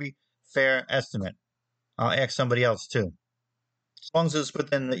make every fair estimate. I'll ask somebody else too. As long as it's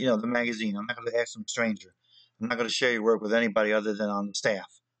within the magazine. I'm not going to ask some stranger. I'm not going to share your work with anybody other than on the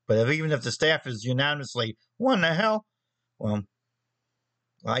staff. But even if the staff is unanimously, what in the hell? Well,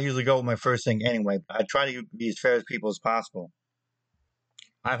 I usually go with my first thing anyway. I try to be as fair as people as possible.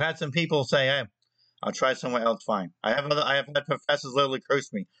 I've had some people say, hey, I'll try somewhere else, fine. I have had professors literally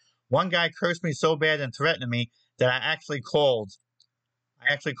curse me. One guy cursed me so bad and threatened me that I actually called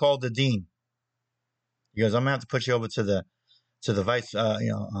the dean. He goes, I'm gonna have to put you over to the vice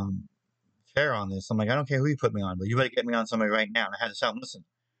chair on this. I'm like, I don't care who you put me on, but you better get me on somebody right now. And I had to tell him, listen,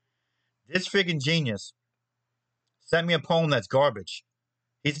 this friggin' genius sent me a poem that's garbage.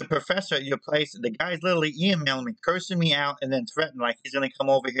 He's a professor at your place. The guy's literally emailing me, cursing me out, and then threatening like he's going to come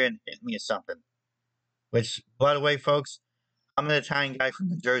over here and hit me or something. Which, by the way, folks, I'm an Italian guy from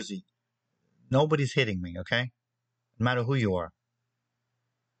New Jersey. Nobody's hitting me, okay? No matter who you are.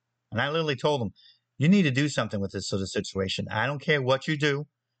 And I literally told him, you need to do something with this sort of situation. I don't care what you do,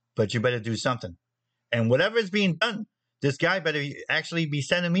 but you better do something. And whatever is being done, this guy better actually be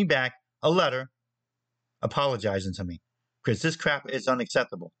sending me back a letter apologizing to me, because this crap is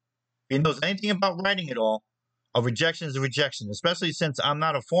unacceptable. If he knows anything about writing at all, a rejection is a rejection, especially since I'm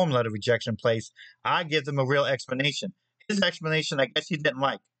not a form letter rejection place. I give them a real explanation. His explanation, I guess he didn't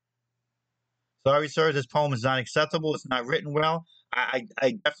like. Sorry, sir, this poem is not acceptable. It's not written well. I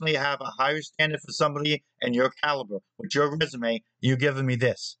definitely have a higher standard for somebody in your caliber. With your resume, you're giving me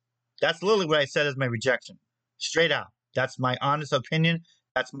this. That's literally what I said as my rejection. Straight out. That's my honest opinion.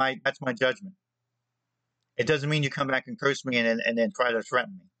 That's my judgment. It doesn't mean you come back and curse me and then try to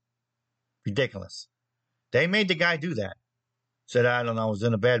threaten me. Ridiculous. They made the guy do that. Said, I don't know, I was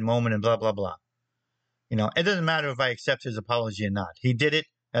in a bad moment and blah, blah, blah. It doesn't matter if I accept his apology or not. He did it.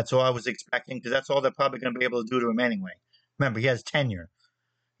 That's all I was expecting because that's all they're probably going to be able to do to him anyway. Remember, he has tenure.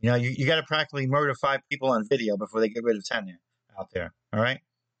 You got to practically murder 5 people on video before they get rid of tenure out there. All right?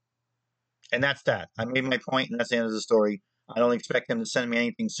 And that's that. I made my point, and that's the end of the story. I don't expect him to send me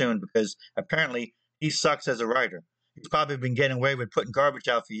anything soon because apparently he sucks as a writer. He's probably been getting away with putting garbage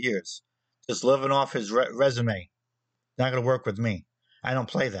out for years, just living off his resume. Not going to work with me. I don't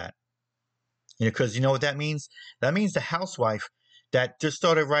play that. Because you know what that means? That means the housewife that just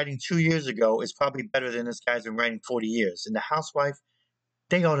started writing 2 years ago is probably better than this guy's been writing 40 years. And the housewife,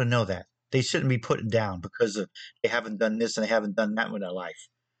 they ought to know that. They shouldn't be put down because they haven't done this and they haven't done that with their life.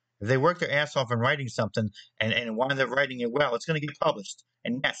 If they work their ass off in writing something and wind up writing it well, it's going to get published.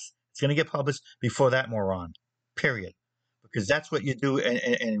 And yes, it's going to get published before that moron. Period. Because that's what you do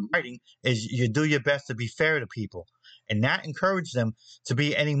in writing is you do your best to be fair to people and not encourage them to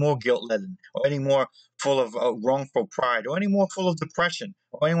be any more guilt-laden or any more full of wrongful pride or any more full of depression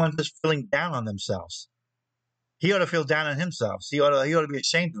or anyone just feeling down on themselves. He ought to feel down on himself. He ought to be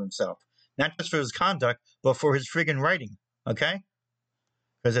ashamed of himself, not just for his conduct, but for his friggin' writing, okay?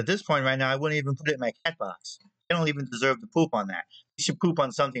 Because at this point right now, I wouldn't even put it in my cat box. They don't even deserve to poop on that. He should poop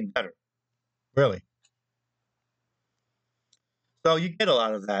on something better. Really. So you get a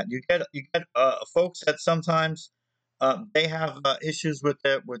lot of that. You get folks that sometimes they have issues with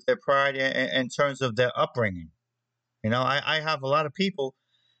their pride in terms of their upbringing. I have a lot of people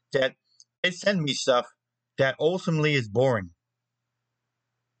that they send me stuff that ultimately is boring.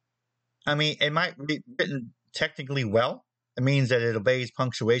 I mean, it might be written technically well. It means that it obeys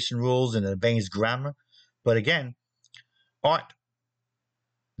punctuation rules and it obeys grammar. But again, art.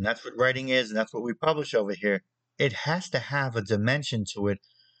 And that's what writing is, and that's what we publish over here. It has to have a dimension to it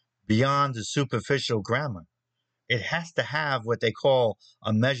beyond the superficial grammar. It has to have what they call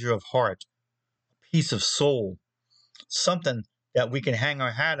a measure of heart, a piece of soul, something that we can hang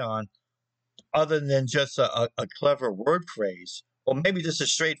our hat on other than just a clever word phrase, or maybe just a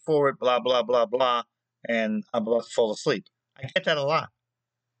straightforward blah, blah, blah, blah, and I'm about to fall asleep. I get that a lot.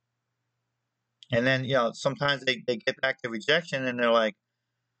 And then, sometimes they get back to rejection and they're like,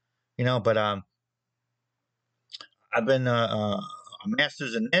 but I've been a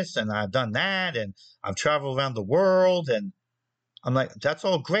master's in this and I've done that and I've traveled around the world. And I'm like, that's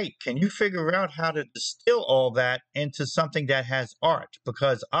all great. Can you figure out how to distill all that into something that has art?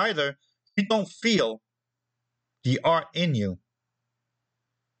 Because either you don't feel the art in you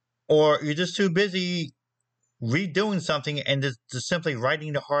or you're just too busy redoing something and just simply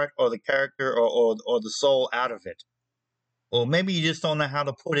writing the heart or the character or the soul out of it. Or maybe you just don't know how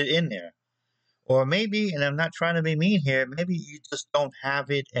to put it in there. Or maybe, and I'm not trying to be mean here, maybe you just don't have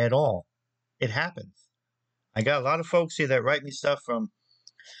it at all. It happens. I got a lot of folks here that write me stuff from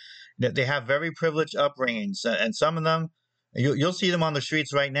that they have very privileged upbringings, and some of them, you'll see them on the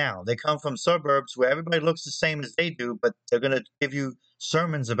streets right now. They come from suburbs where everybody looks the same as they do, but they're going to give you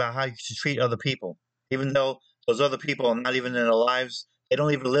sermons about how you should treat other people, even though those other people are not even in their lives. They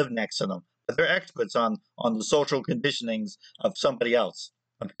don't even live next to them, but they're experts on the social conditionings of somebody else.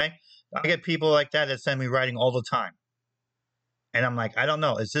 Okay. I get people like that send me writing all the time. And I'm like, I don't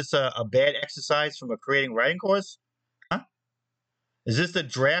know. Is this a bad exercise from a creating writing course? Huh? Is this the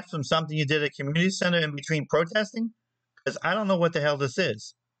draft from something you did at a community center in between protesting? Because I don't know what the hell this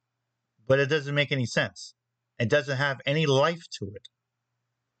is. But it doesn't make any sense. It doesn't have any life to it.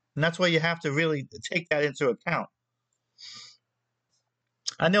 And that's why you have to really take that into account.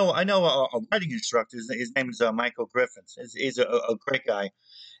 I know a writing instructor. His name is Michael Griffiths. He's a great guy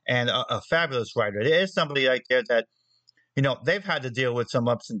and a fabulous writer. There is somebody like there that, they've had to deal with some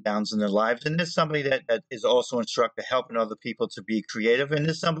ups and downs in their lives. And there's somebody that is also an instructor helping other people to be creative. And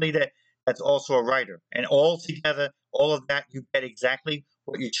there's somebody that's also a writer. And all together, all of that, you get exactly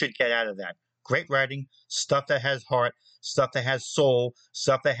what you should get out of that. Great writing, stuff that has heart, stuff that has soul,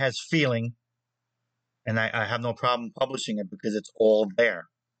 stuff that has feeling. And I have no problem publishing it because it's all there.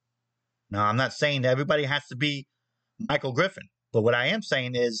 Now, I'm not saying that everybody has to be Michael Griffin. But what I am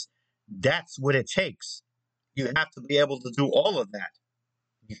saying is that's what it takes. You have to be able to do all of that.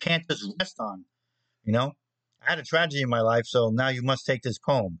 You can't just rest on, I had a tragedy in my life, so now you must take this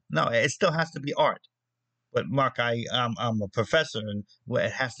poem. No, it still has to be art. But Mark, I'm a professor, and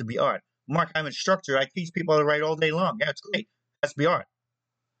it has to be art. Mark, I'm an instructor. I teach people how to write all day long. Yeah, it's great. It has to be art.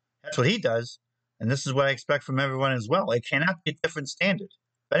 That's what he does, and this is what I expect from everyone as well. It cannot be a different standard.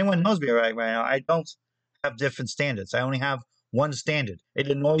 If anyone knows me right now, I don't have different standards. I only have one standard. It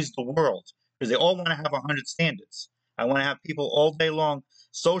annoys the world because they all want to have 100 standards. I want to have people all day long,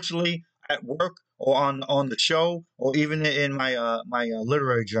 socially, at work, or on the show, or even in my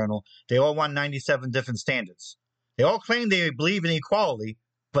literary journal. They all want 97 different standards. They all claim they believe in equality,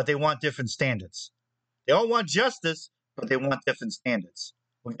 but they want different standards. They all want justice, but they want different standards.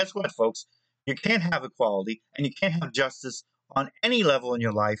 Well, guess what, folks? You can't have equality and you can't have justice on any level in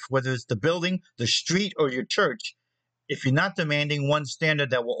your life, whether it's the building, the street, or your church, if you're not demanding one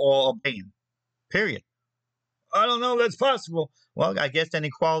standard that we're all obeying. Period. I don't know if that's possible. Well, I guess then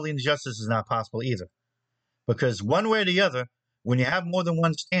equality and justice is not possible either. Because one way or the other, when you have more than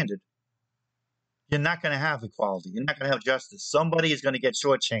one standard, you're not going to have equality. You're not going to have justice. Somebody is going to get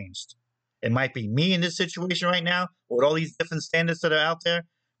shortchanged. It might be me in this situation right now, with all these different standards that are out there.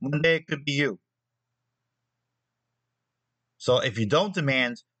 One day it could be you. So if you don't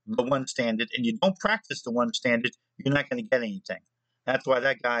demand the one standard and you don't practice the one standard, you're not going to get anything. That's why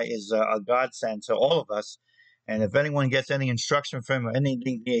that guy is a godsend to all of us. And if anyone gets any instruction from him or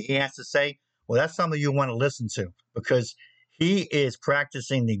anything he has to say, well, that's something you want to listen to, because he is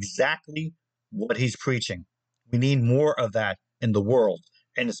practicing exactly what he's preaching. We need more of that in the world,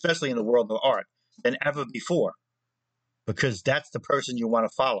 and especially in the world of art, than ever before, because that's the person you want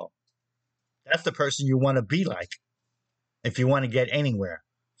to follow. That's the person you want to be like if you want to get anywhere,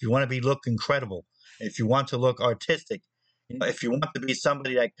 if you want to look incredible, if you want to look artistic, if you want to be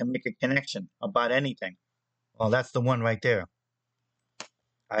somebody that can make a connection about anything. Well, that's the one right there.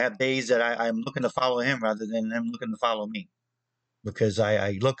 I have days that I'm looking to follow him rather than him looking to follow me, because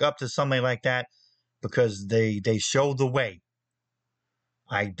I look up to somebody like that because they show the way.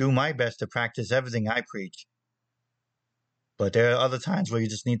 I do my best to practice everything I preach, but there are other times where you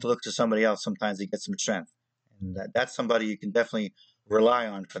just need to look to somebody else sometimes to get some strength, and that's somebody you can definitely rely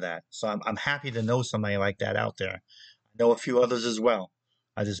on for that. So I'm happy to know somebody like that out there. I know a few others as well.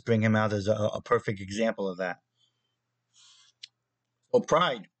 I just bring him out as a perfect example of that. So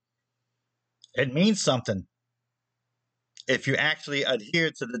pride, it means something if you actually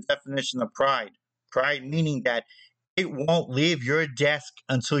adhere to the definition of pride. Pride meaning that it won't leave your desk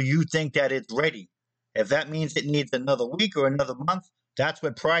until you think that it's ready. If that means it needs another week or another month, that's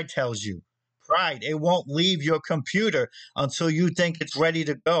what pride tells you. Pride, it won't leave your computer until you think it's ready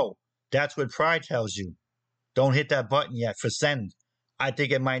to go. That's what pride tells you. Don't hit that button yet for send. I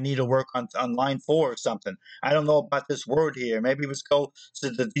think it might need to work on line 4 or something. I don't know about this word here. Maybe let's go to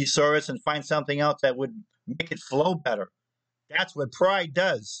the thesaurus and find something else that would make it flow better. That's what pride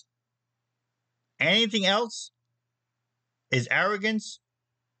does. Anything else is arrogance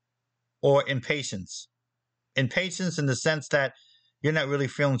or impatience. Impatience in the sense that you're not really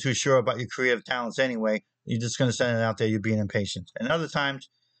feeling too sure about your creative talents anyway. You're just going to send it out there. You're being impatient. And other times,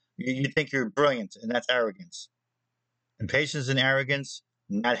 you think you're brilliant, and that's arrogance. Impatience and arrogance,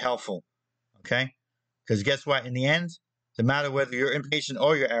 not helpful. Okay? Because guess what? In the end, no matter whether you're impatient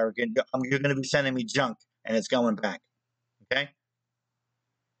or you're arrogant, you're going to be sending me junk, and it's going back. Okay?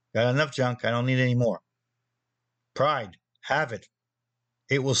 Got enough junk. I don't need any more. Pride, have it.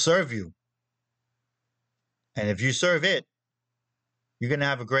 It will serve you. And if you serve it, you're going to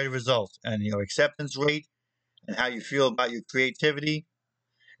have a greater result. And your acceptance rate and how you feel about your creativity,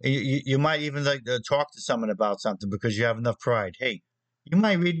 you might even like to talk to someone about something because you have enough pride. Hey, you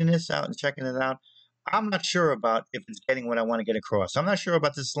mind reading this out and checking it out? I'm not sure about if it's getting what I want to get across. I'm not sure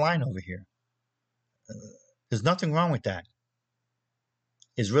about this line over here. There's nothing wrong with that.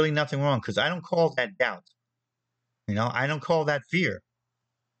 There's really nothing wrong, because I don't call that doubt. I don't call that fear.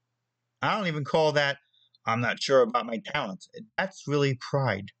 I don't even call that I'm not sure about my talent. That's really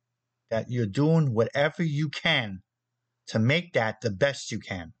pride, that you're doing whatever you can to make that the best you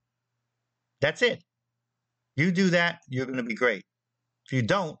can. That's it. You do that, you're going to be great. If you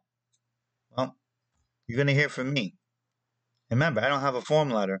don't, well, you're going to hear from me. And remember, I don't have a form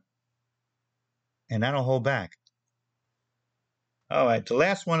letter, and I don't hold back. All right, the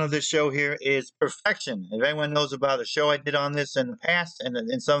last one of this show here is perfection. If anyone knows about a show I did on this in the past and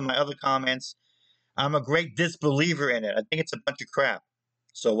in some of my other comments, I'm a great disbeliever in it. I think it's a bunch of crap.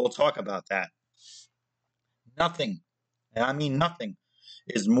 So we'll talk about that. Nothing, and I mean nothing,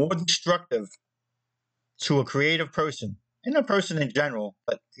 is more destructive to a creative person, and a person in general,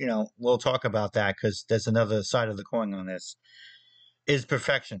 but, we'll talk about that because there's another side of the coin on this, is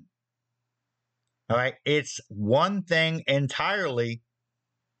perfection. All right, it's one thing entirely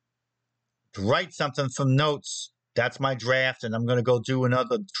to write something from notes. That's my draft, and I'm going to go do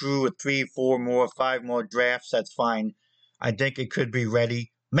another 2 or 3, 4 more, 5 more drafts. That's fine. I think it could be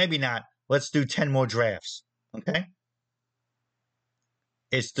ready. Maybe not. Let's do 10 more drafts. Okay?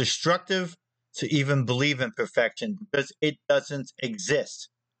 It's destructive to even believe in perfection because it doesn't exist.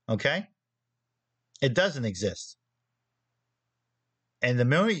 Okay? It doesn't exist. And the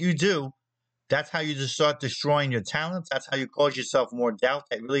moment you do, that's how you just start destroying your talents. That's how you cause yourself more doubt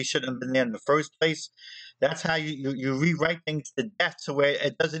that really shouldn't have been there in the first place. That's how you rewrite things to death to where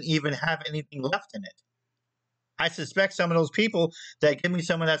it doesn't even have anything left in it. I suspect some of those people that give me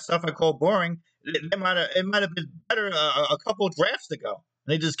some of that stuff I call boring, it might have been better a couple of drafts ago.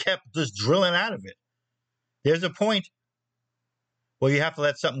 They just kept just drilling out of it. There's a point where you have to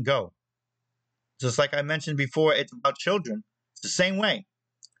let something go. Just like I mentioned before, it's about children. It's the same way.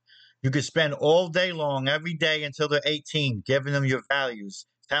 You could spend all day long, every day until they're 18, giving them your values,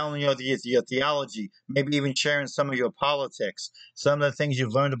 telling them your theology, maybe even sharing some of your politics, some of the things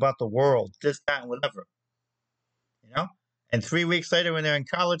you've learned about the world, this, that, and whatever. And 3 weeks later, when they're in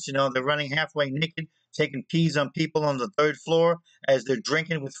college, they're running halfway naked, taking pees on people on the third floor as they're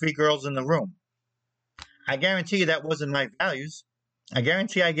drinking with 3 girls in the room. I guarantee you that wasn't my values. I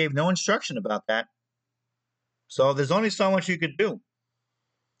guarantee I gave no instruction about that. So there's only so much you could do.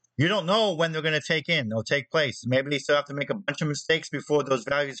 You don't know when they're going to take place. Maybe they still have to make a bunch of mistakes before those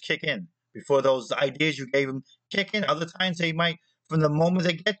values kick in, before those ideas you gave them kick in. Other times they might, from the moment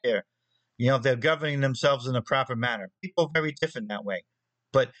they get there, they're governing themselves in a proper manner. People are very different that way.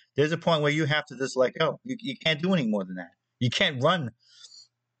 But there's a point where you have to just let go. You can't do any more than that. You can't run to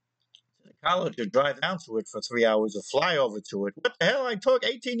the college or drive down to it for 3 hours or fly over to it. What the hell? I took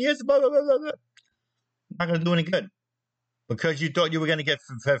 18 years, blah, blah, blah, blah, blah. Not going to do any good. Because you thought you were going to get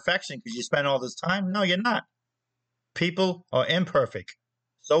perfection because you spent all this time? No, you're not. People are imperfect.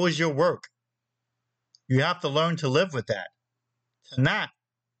 So is your work. You have to learn to live with that. To not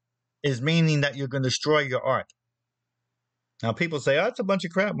is meaning that you're going to destroy your art. Now, people say, oh, that's a bunch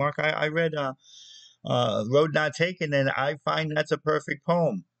of crap, Mark. I read Road Not Taken, and I find that's a perfect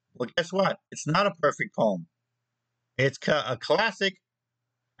poem. Well, guess what? It's not a perfect poem. It's a classic.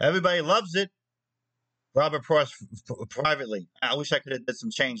 Everybody loves it. Robert Frost privately. I wish I could have did some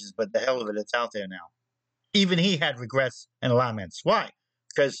changes, but the hell of it, it's out there now. Even he had regrets and laments. Why?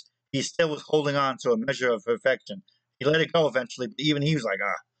 Because he still was holding on to a measure of perfection. He let it go eventually, but even he was like,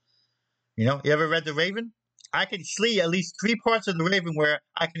 You ever read The Raven? I can see at least 3 parts of The Raven where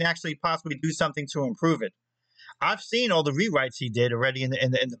I can actually possibly do something to improve it. I've seen all the rewrites he did already in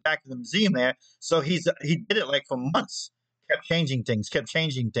the back of the museum there, so he did it like for months. Kept changing things,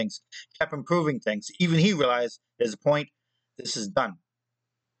 kept improving things. Even he realized there's a point, this is done.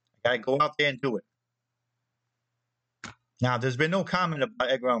 I got to go out there and do it. Now, there's been no comment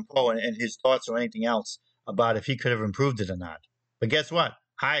about Edgar Allan Poe and his thoughts or anything else about if he could have improved it or not. But guess what?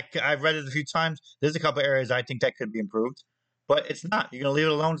 I've read it a few times. There's a couple areas I think that could be improved, but it's not. You're going to leave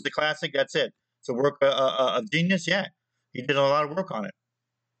it alone as the classic. That's it. It's a work of genius. Yeah, he did a lot of work on it.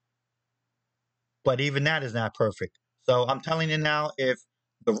 But even that is not perfect. So I'm telling you now, if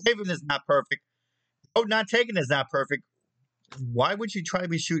The Raven is not perfect, Road Not Taken is not perfect, why would you try to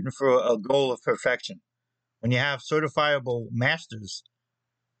be shooting for a goal of perfection when you have certifiable masters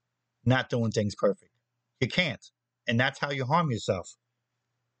not doing things perfect? You can't. And that's how you harm yourself.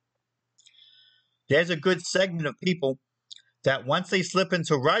 There's a good segment of people that once they slip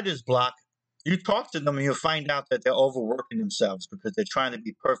into writer's block, you talk to them and you'll find out that they're overworking themselves because they're trying to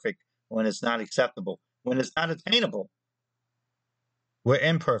be perfect when it's not acceptable, when it's not attainable. We're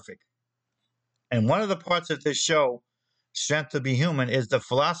imperfect. And one of the parts of this show, Strength to Be Human, is the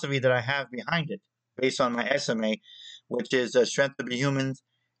philosophy that I have behind it, based on my SMA, which is Strength to Be Human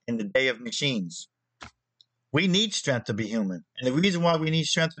in the Day of Machines. We need strength to be human. And the reason why we need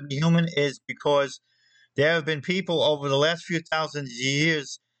strength to be human is because there have been people over the last few thousand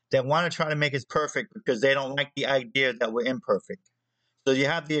years that want to try to make us perfect because they don't like the idea that we're imperfect. So you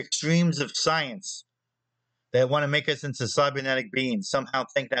have the extremes of science that want to make us into cybernetic beings, somehow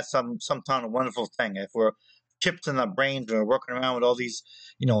think that's some kind of wonderful thing. If we're chips in our brains and we're working around with all these,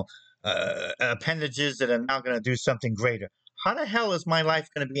 appendages that are now going to do something greater. How the hell is my life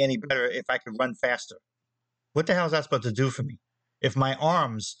going to be any better if I could run faster? What the hell is that supposed to do for me? If my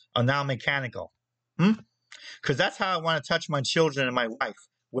arms are now mechanical? Because that's how I want to touch my children and my wife,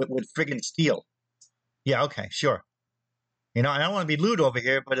 with friggin' steel. Yeah, okay, sure. And I don't want to be lewd over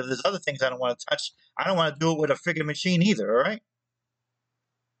here, but if there's other things I don't want to touch, I don't want to do it with a friggin' machine either, all right?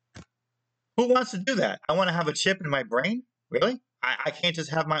 Who wants to do that? I want to have a chip in my brain? Really? I can't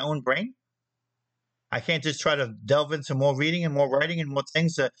just have my own brain? I can't just try to delve into more reading and more writing and more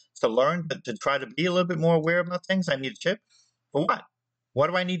things to learn, but to try to be a little bit more aware about things? I need a chip? For what?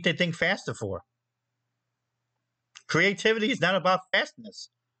 What do I need to think faster for? Creativity is not about fastness.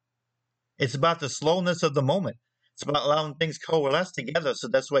 It's about the slowness of the moment. It's about allowing things coalesce together so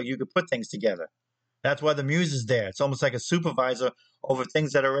that's why you can put things together. That's why the muse is there. It's almost like a supervisor over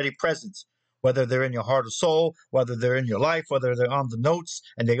things that are already present. whether they're in your heart or soul, whether they're in your life, whether they're on the notes,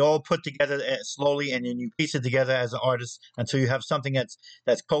 and they all put together slowly, and then you piece it together as an artist until you have something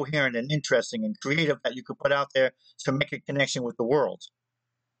that's coherent and interesting and creative that you could put out there to make a connection with the world.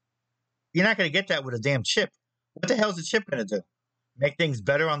 You're not going to get that with a damn chip. What the hell is a chip going to do? Make things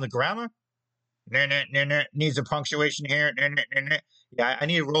better on the grammar? Needs a punctuation here. Yeah, I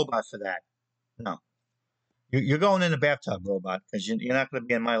need a robot for that. No. You're going in the bathtub, robot, because you're not going to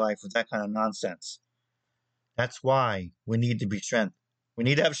be in my life with that kind of nonsense. That's why we need to be strength. We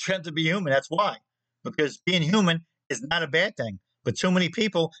need to have strength to be human. That's why. Because being human is not a bad thing. But too many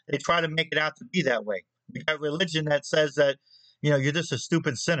people, they try to make it out to be that way. You got religion that says that, you're just a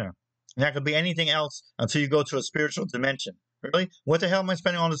stupid sinner. And that could be anything else until you go to a spiritual dimension. Really? What the hell am I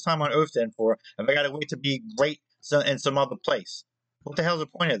spending all this time on earth then for if I got to wait to be great in some other place? What the hell's the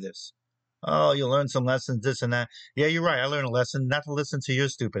point of this? Oh, you learn some lessons, this and that. Yeah, you're right. I learned a lesson not to listen to your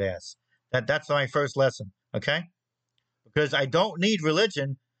stupid ass. That's my first lesson, okay? Because I don't need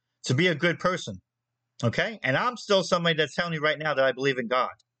religion to be a good person, okay? And I'm still somebody that's telling you right now that I believe in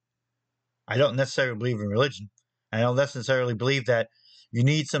God. I don't necessarily believe in religion. I don't necessarily believe that you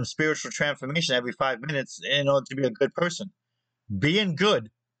need some spiritual transformation every 5 minutes in order to be a good person. Being good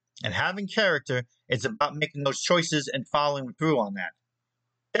and having character is about making those choices and following through on that.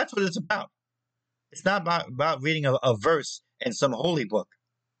 That's what it's about. It's not about reading a verse in some holy book.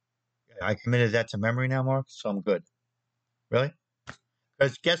 I committed that to memory now, Mark, so I'm good. Really?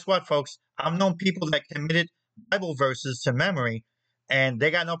 Because guess what, folks? I've known people that committed Bible verses to memory, and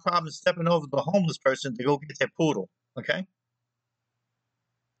they got no problem stepping over the homeless person to go get their poodle, okay?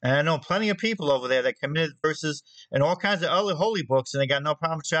 And I know plenty of people over there that committed verses in all kinds of other holy books, and they got no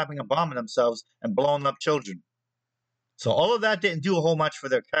problem strapping a bomb on themselves and blowing up children. So all of that didn't do a whole much for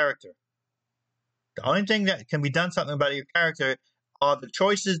their character. The only thing that can be done something about your character are the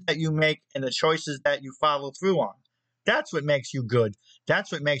choices that you make and the choices that you follow through on. That's what makes you good.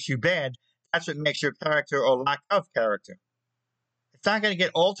 That's what makes you bad. That's what makes your character or lack of character. It's not going to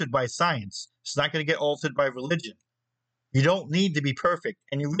get altered by science. It's not going to get altered by religion. You don't need to be perfect,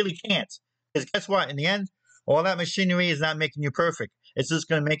 and you really can't. Because guess what? In the end, all that machinery is not making you perfect. It's just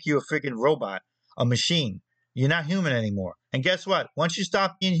going to make you a freaking robot, a machine. You're not human anymore. And guess what? Once you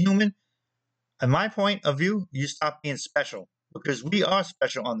stop being human, in my point of view, you stop being special. Because we are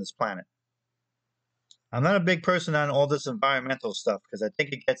special on this planet. I'm not a big person on all this environmental stuff because I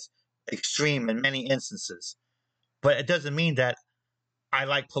think it gets extreme in many instances. But it doesn't mean that I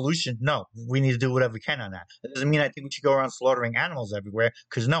like pollution. No, we need to do whatever we can on that. It doesn't mean I think we should go around slaughtering animals everywhere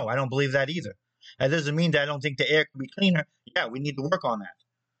because no, I don't believe that either. That doesn't mean that I don't think the air can be cleaner. Yeah, we need to work on that.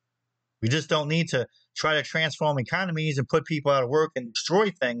 We just don't need to try to transform economies and put people out of work and destroy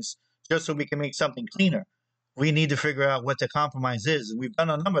things just so we can make something cleaner. We need to figure out what the compromise is. And we've done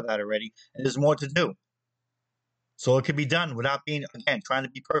a number of that already, and there's more to do. So it can be done without being, again, trying to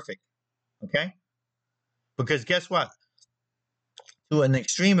be perfect. Okay? Because guess what? To an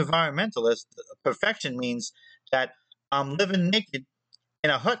extreme environmentalist, perfection means that I'm living naked in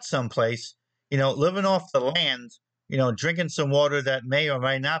a hut someplace, living off the land, drinking some water that may or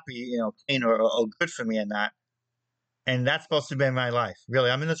may not be, clean or good for me or not. And that's supposed to be my life. Really,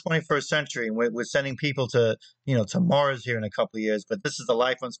 I'm in the 21st century, and we're sending people to, to Mars here in a couple of years. But this is the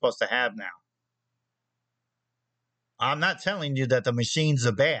life I'm supposed to have now. I'm not telling you that the machines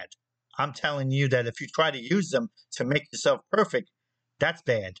are bad. I'm telling you that if you try to use them to make yourself perfect, that's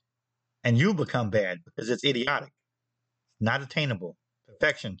bad. And you become bad because it's idiotic, not attainable.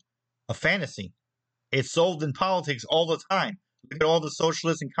 Perfection, a fantasy. It's sold in politics all the time. Look at all the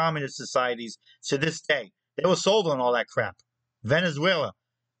socialist and communist societies to this day. They were sold on all that crap. Venezuela,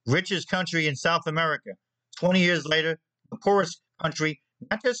 richest country in South America. 20 years later, the poorest country,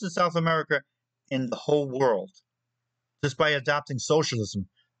 not just in South America, in the whole world. Just by adopting socialism,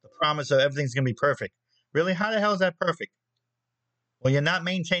 the promise of everything's going to be perfect. Really, how the hell is that perfect? Well, you're not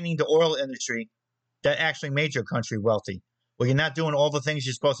maintaining the oil industry that actually made your country wealthy. Well, you're not doing all the things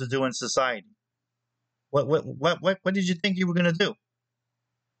you're supposed to do in society. What did you think you were going to do?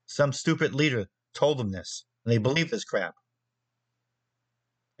 Some stupid leader told them this, and they believe this crap.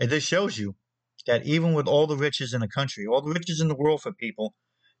 And this shows you that even with all the riches in the country, all the riches in the world for people,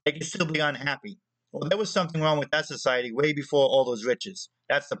 they can still be unhappy. Well, there was something wrong with that society way before all those riches.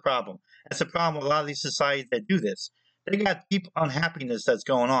 That's the problem. That's the problem with a lot of these societies that do this. They got deep unhappiness that's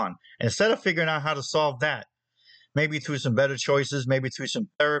going on. And instead of figuring out how to solve that, maybe through some better choices, maybe through some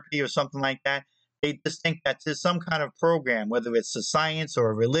therapy or something like that, they just think that there's some kind of program, whether it's a science or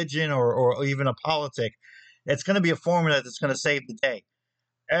a religion or even a politic, it's going to be a formula that's going to save the day.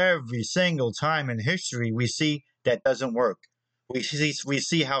 Every single time in history, we see that doesn't work. We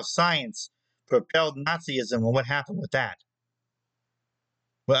see how science propelled Nazism and what happened with that.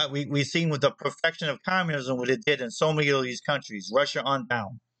 Well, we've seen with the perfection of communism what it did in so many of these countries, Russia on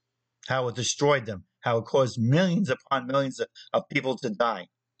down, how it destroyed them, how it caused millions upon millions of people to die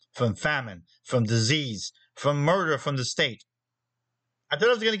from famine, from disease, from murder from the state. I thought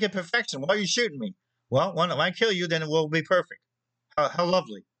I was going to get perfection. Why are you shooting me? Well, when I kill you, then it will be perfect. How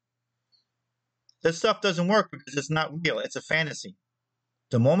lovely. This stuff doesn't work because it's not real. It's a fantasy.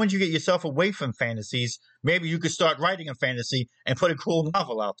 The moment you get yourself away from fantasies, maybe you could start writing a fantasy and put a cool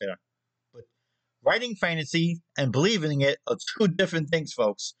novel out there. But writing fantasy and believing it are two different things,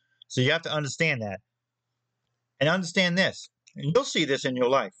 folks. So you have to understand that. And understand this. And you'll see this in your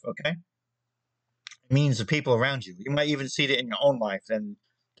life, okay? It means the people around you. You might even see it in your own life, and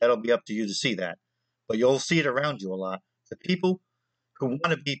that'll be up to you to see that. But you'll see it around you a lot. The people who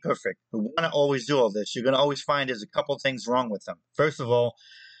want to be perfect, who want to always do all this, you're going to always find there's a couple things wrong with them. First of all,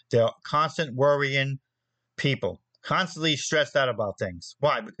 they're constant worrying people, constantly stressed out about things.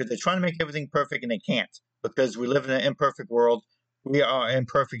 Why? Because they're trying to make everything perfect and they can't. Because we live in an imperfect world. We are an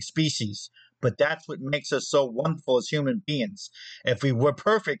imperfect species. But that's what makes us so wonderful as human beings. If we were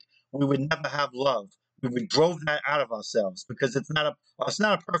perfect, we would never have love. We would drove that out of ourselves because it's not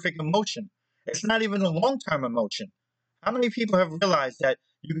a perfect emotion. It's not even a long-term emotion. How many people have realized that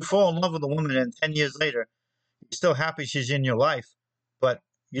you can fall in love with a woman and 10 years later, you're still happy she's in your life, but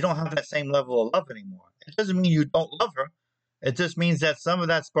you don't have that same level of love anymore? It doesn't mean you don't love her. It just means that some of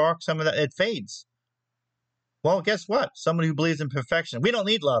that spark, some of that, it fades. Well, guess what? Somebody who believes in perfection. We don't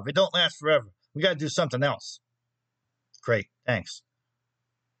need love. It don't last forever. We got to do something else. Great. Thanks.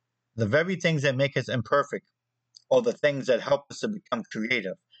 The very things that make us imperfect are the things that help us to become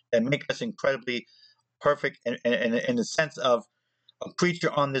creative, that make us incredibly perfect in the sense of a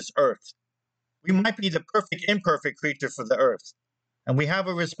creature on this earth. We might be the perfect, imperfect creature for the earth. And we have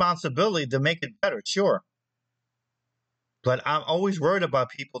a responsibility to make it better, sure. But I'm always worried about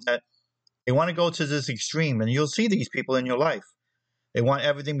people that they want to go to this extreme. And you'll see these people in your life. They want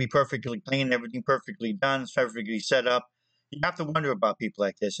everything to be perfectly clean, everything perfectly done, perfectly set up. You have to wonder about people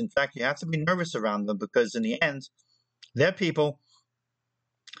like this. In fact, you have to be nervous around them because in the end, they're people.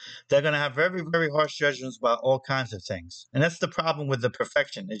 They're going to have very, very harsh judgments about all kinds of things. And that's the problem with the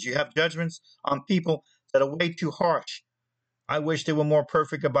perfection, is you have judgments on people that are way too harsh. I wish they were more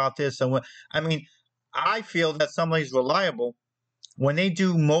perfect about this. I feel that somebody's reliable when they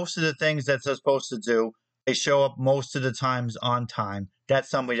do most of the things that they're supposed to do. They show up most of the times on time. That's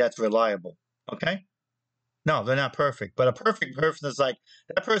somebody that's reliable. Okay? No, they're not perfect. But a perfect person is like,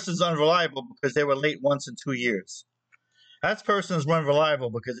 that person's unreliable because they were late once in 2 years. That person is unreliable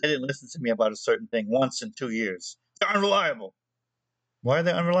because they didn't listen to me about a certain thing once in 2 years. They're unreliable. Why are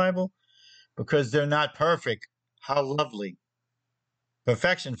they unreliable? Because they're not perfect. How lovely.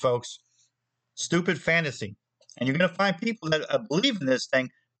 Perfection, folks. Stupid fantasy. And you're going to find people that believe in this thing.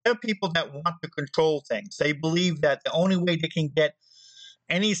 They're people that want to control things. They believe that the only way they can get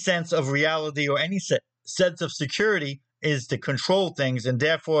any sense of reality or any sense of security is to control things. And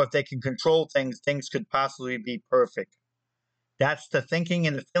therefore, if they can control things, things could possibly be perfect. That's the thinking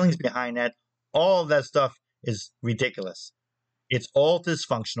and the feelings behind that. All of that stuff is ridiculous. It's all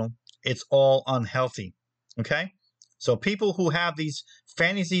dysfunctional. It's all unhealthy. Okay? So people who have these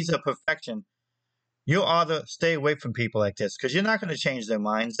fantasies of perfection, you ought to stay away from people like this because you're not going to change their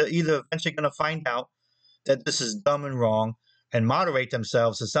minds. They're either eventually going to find out that this is dumb and wrong and moderate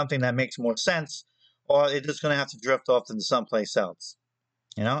themselves to something that makes more sense, or they're just going to have to drift off into someplace else.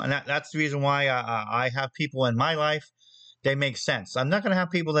 You know, and that's the reason why I have people in my life. They make sense. I'm not going to have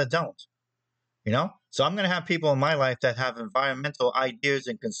people that don't, you know? So I'm going to have people in my life that have environmental ideas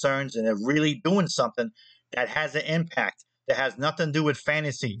and concerns and are really doing something that has an impact, that has nothing to do with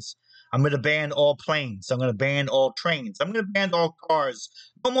fantasies. I'm going to ban all planes. I'm going to ban all trains. I'm going to ban all cars.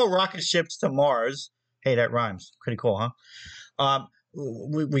 No more rocket ships to Mars. Hey, that rhymes. Pretty cool, huh?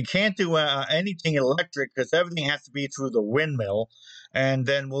 We can't do anything electric because everything has to be through the windmill. And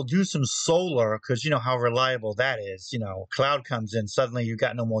then we'll do some solar because you know how reliable that is. You know, cloud comes in, suddenly you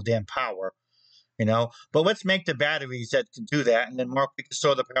got no more damn power. You know, but let's make the batteries that can do that, and then Mark, we can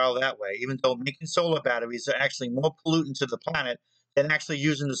store the power that way. Even though making solar batteries are actually more pollutant to the planet than actually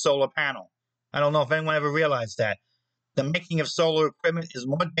using the solar panel. I don't know if anyone ever realized that. The making of solar equipment is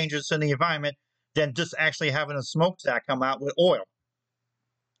more dangerous in the environment than just actually having a smokestack come out with oil.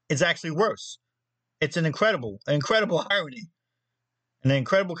 It's actually worse. It's an incredible irony. An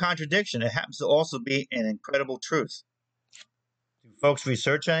incredible contradiction. It happens to also be an incredible truth. Do folks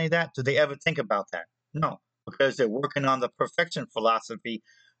research any of that? Do they ever think about that? No, because they're working on the perfection philosophy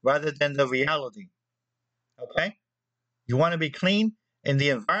rather than the reality. Okay? You want to be clean? In the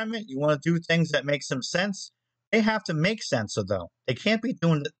environment, you want to do things that make some sense. They have to make sense, though. They can't be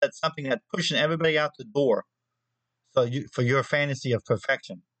doing something that's pushing everybody out the door. So for your fantasy of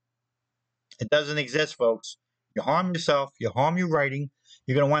perfection, it doesn't exist, folks. You harm yourself. You harm your writing.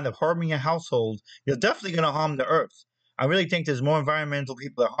 You're going to wind up harming your household. You're definitely going to harm the earth. I really think there's more environmental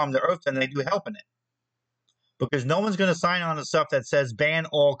people that harm the earth than they do helping it. Because no one's going to sign on to stuff that says ban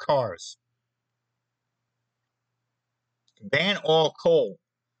all cars. Ban all coal.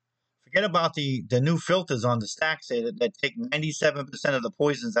 Forget about the new filters on the stacks that take 97% of the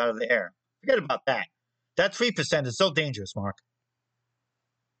poisons out of the air. Forget about that. That 3% is so dangerous, Mark.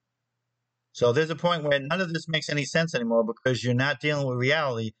 So there's a point where none of this makes any sense anymore because you're not dealing with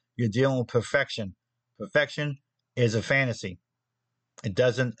reality. You're dealing with perfection. Perfection is a fantasy. It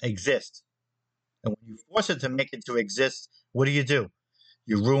doesn't exist. And when you force it to make it to exist, what do?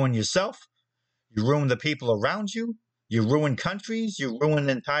 You ruin yourself. You ruin the people around you. You ruin countries. You ruin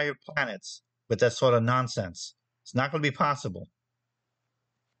entire planets with that sort of nonsense. It's not going to be possible.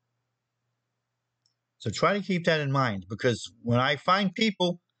 So try to keep that in mind because when I find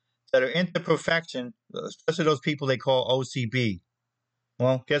people that are into perfection, especially those people they call OCB,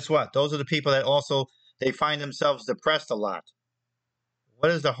 well, guess what? Those are the people that also, they find themselves depressed a lot. What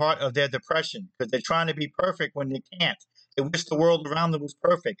is the heart of their depression? Because they're trying to be perfect when they can't. They wish the world around them was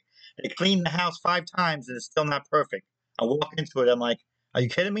perfect. They clean the house 5 times and it's still not perfect. I walk into it, I'm like, are you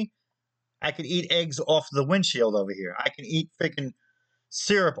kidding me? I can eat eggs off the windshield over here. I can eat freaking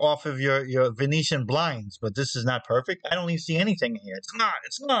syrup off of your Venetian blinds, but this is not perfect. I don't even see anything here. It's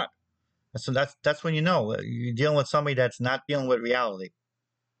not. So that's when you know you're dealing with somebody that's not dealing with reality.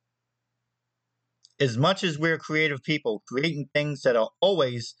 As much as we're creative people, creating things that are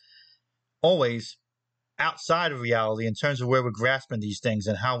always outside of reality in terms of where we're grasping these things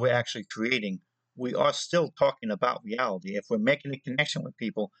and how we're actually creating, we are still talking about reality. If we're making a connection with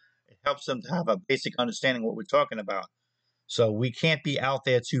people, it helps them to have a basic understanding of what we're talking about. So we can't be out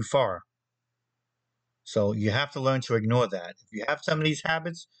there too far. So you have to learn to ignore that. If you have some of these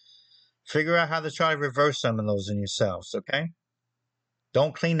habits, figure out how to try to reverse some of those in yourselves, okay?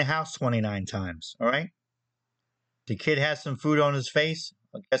 Don't clean the house 29 times, all right? The kid has some food on his face,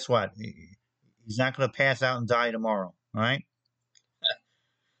 well, guess what? He's not going to pass out and die tomorrow, all right?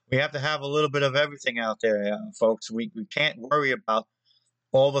 We have to have a little bit of everything out there, folks. We can't worry about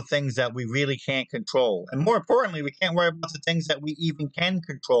all the things that we really can't control. And more importantly, we can't worry about the things that we even can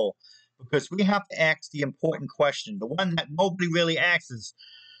control because we have to ask the important question, the one that nobody really asks is,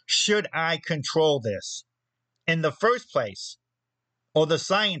 should I control this in the first place? Or the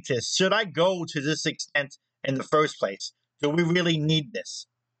scientists, should I go to this extent in the first place? Do we really need this?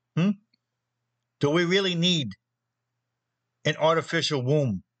 Do we really need an artificial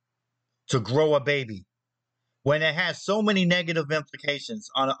womb to grow a baby when it has so many negative implications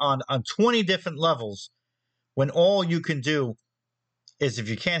on 20 different levels, when all you can do is, if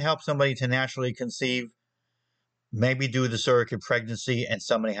you can't help somebody to naturally conceive, maybe do the surrogate pregnancy and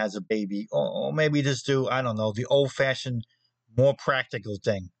somebody has a baby, or maybe just do, I don't know, the old-fashioned, more practical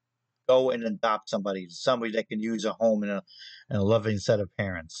thing. Go and adopt somebody that can use a home and a loving set of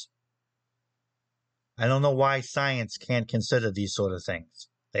parents. I don't know why science can't consider these sort of things.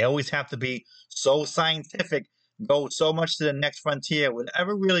 They always have to be so scientific, go so much to the next frontier, without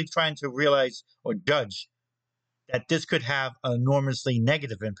ever really trying to realize or judge that this could have an enormously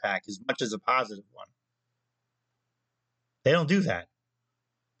negative impact as much as a positive one. They don't do that.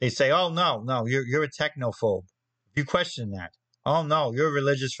 They say, oh, no, you're a technophobe. If you question that, oh, no, you're a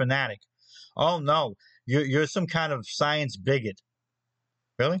religious fanatic. Oh, no, you're some kind of science bigot.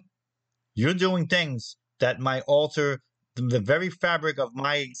 Really? You're doing things that might alter the very fabric of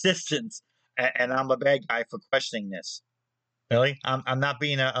my existence, and I'm a bad guy for questioning this. Really? I'm not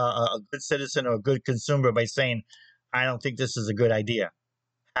being a good citizen or a good consumer by saying, I don't think this is a good idea.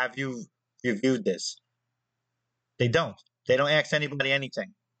 Have you reviewed this? They don't. They don't ask anybody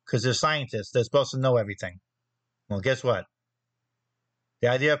anything because they're scientists. They're supposed to know everything. Well, guess what? The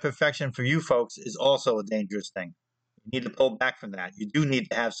idea of perfection for you folks is also a dangerous thing. You need to pull back from that. You do need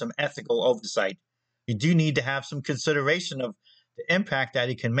to have some ethical oversight. You do need to have some consideration of the impact that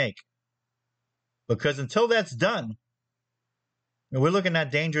it can make. Because until that's done, we're looking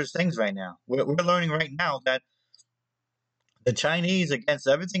at dangerous things right now. We're learning right now that the Chinese, against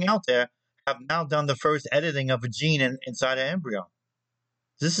everything out there, have now done the first editing of a gene inside an embryo.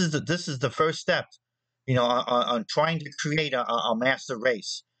 This is the first step, on trying to create a master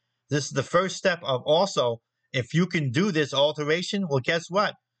race. This is the first step of also, if you can do this alteration, well, guess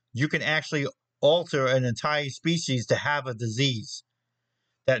what? You can actually alter an entire species to have a disease.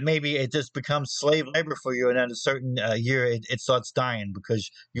 that maybe it just becomes slave labor for you, and at a certain year it starts dying because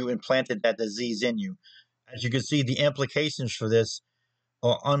you implanted that disease in you. As you can see, the implications for this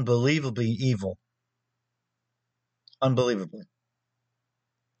are unbelievably evil. Unbelievably.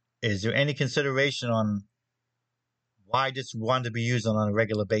 Is there any consideration on why this wanted to be used on a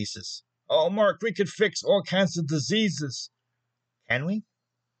regular basis? Oh, Mark, we could fix all kinds of diseases. Can we?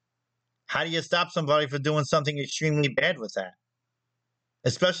 How do you stop somebody from doing something extremely bad with that?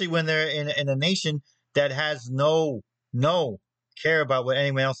 Especially when they're in a nation that has no care about what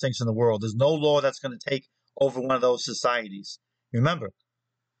anyone else thinks in the world. There's no law that's going to take over one of those societies. Remember,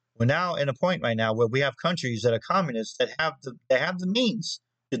 we're now in a point right now where we have countries that are communists that have the means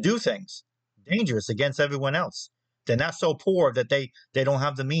to do things dangerous against everyone else. They're not so poor that they don't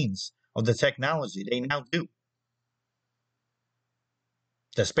have the means of the technology. They now do.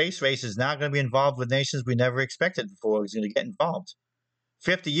 The space race is now going to be involved with nations we never expected before is going to get involved.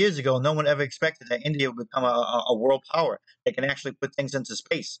 50 years ago, no one ever expected that India would become a world power that can actually put things into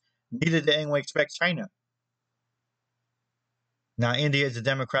space. Neither did anyone expect China. Now, India is a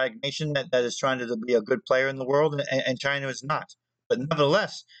democratic nation that is trying to be a good player in the world, and China is not. But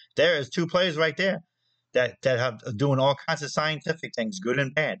nevertheless, there is two players right there that have doing all kinds of scientific things, good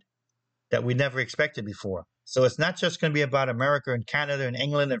and bad, that we never expected before. So it's not just going to be about America and Canada and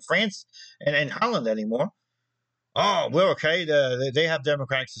England and France and Holland anymore. Oh, we're okay. They have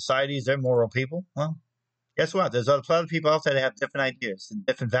democratic societies. They're moral people. Well, guess what? There's a lot of people out there that have different ideas and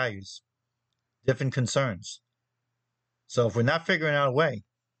different values, different concerns. So if we're not figuring out a way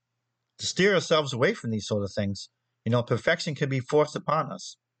to steer ourselves away from these sort of things, perfection can be forced upon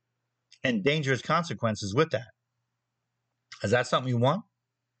us and dangerous consequences with that. Is that something you want?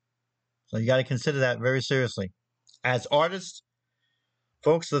 So you got to consider that very seriously. As artists,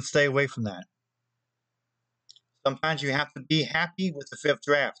 folks, let's stay away from that. Sometimes you have to be happy with the fifth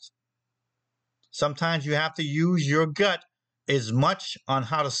draft. Sometimes you have to use your gut as much on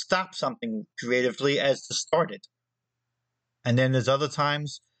how to stop something creatively as to start it. And then there's other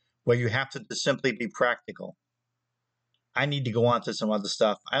times where you have to just simply be practical. I need to go on to some other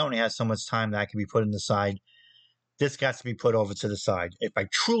stuff. I only have so much time that I can be putting aside. This got to be put over to the side. If I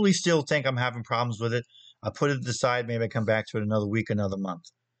truly still think I'm having problems with it, I'll put it to the side. Maybe I come back to it another week, another month.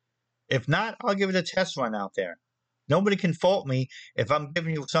 If not, I'll give it a test run out there. Nobody can fault me if I'm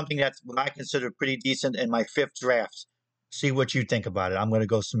giving you something that's what I consider pretty decent in my fifth draft. See what you think about it. I'm going to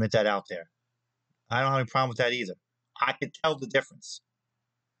go submit that out there. I don't have any problem with that either. I can tell the difference.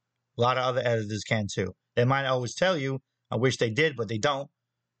 A lot of other editors can too. They might always tell you, I wish they did, but they don't.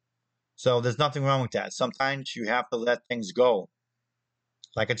 So there's nothing wrong with that. Sometimes you have to let things go.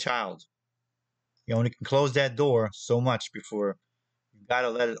 Like a child. You only can close that door so much before you got to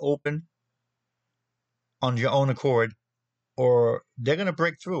let it open on your own accord, or they're going to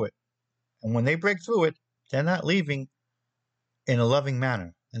break through it. And when they break through it, they're not leaving in a loving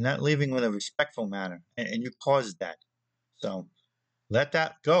manner. They're not leaving in a respectful manner. And you caused that. So let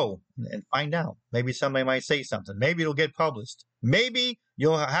that go and find out. Maybe somebody might say something. Maybe it'll get published. Maybe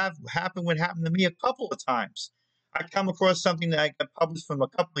you'll have happen what happened to me a couple of times. I come across something that I got published from a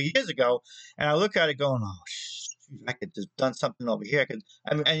couple of years ago, and I look at it going, oh, shoot, I could just done something over here.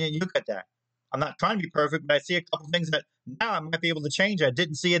 And you look at that. I'm not trying to be perfect, but I see a couple of things that now I might be able to change. I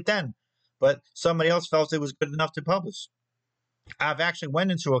didn't see it then, but somebody else felt it was good enough to publish. I've actually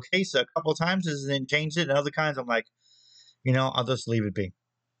went into a case a couple of times and changed it, and other kinds I'm like, I'll just leave it be.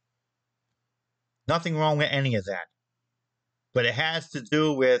 Nothing wrong with any of that. But it has to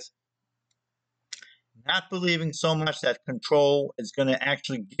do with not believing so much that control is going to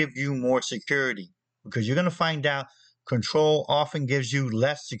actually give you more security. Because you're going to find out control often gives you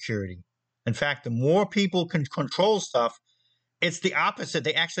less security. In fact, the more people can control stuff, it's the opposite.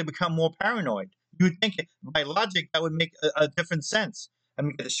 They actually become more paranoid. You would think by logic that would make a different sense. Let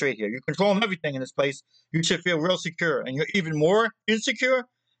me get it straight here. You're controlling everything in this place. You should feel real secure. And you're even more insecure?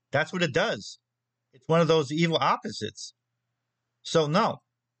 That's what it does. It's one of those evil opposites. So no,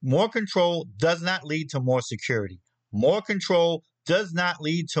 more control does not lead to more security. More control does not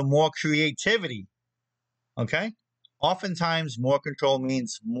lead to more creativity. Okay? Oftentimes, more control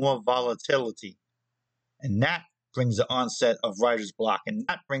means more volatility. And that brings the onset of writer's block. And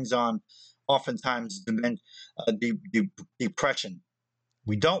that brings on, oftentimes, depression.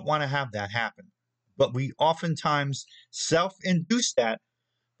 We don't want to have that happen. But we oftentimes self-induce that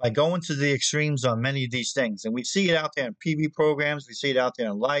by going to the extremes on many of these things. And we see it out there in PV programs. We see it out there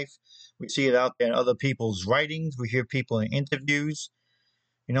in life. We see it out there in other people's writings. We hear people in interviews.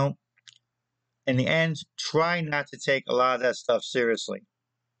 In the end, try not to take a lot of that stuff seriously.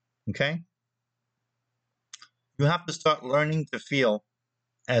 Okay? You have to start learning to feel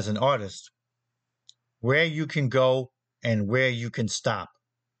as an artist, where you can go and where you can stop,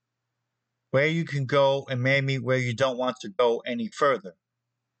 where you can go and maybe where you don't want to go any further,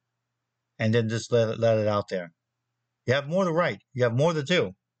 and then just let it out there. You have more to write. You have more to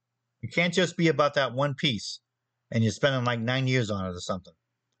do. You can't just be about that one piece and you're spending like 9 years on it or something.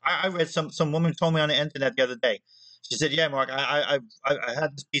 I read some woman told me on the internet the other day. She said, "Yeah, Mark, I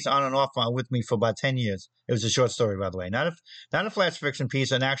had this piece on and off with me for about 10 years. It was a short story, by the way, not a flash fiction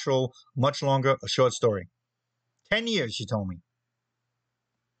piece, an actual much longer a short story. 10 years," she told me.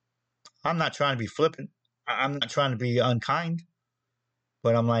 I'm not trying to be flippant. I'm not trying to be unkind,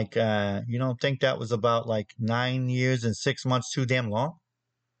 but I'm like, you don't think that was about like 9 years and 6 months too damn long?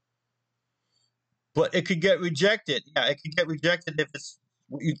 But it could get rejected. Yeah, it could get rejected if it's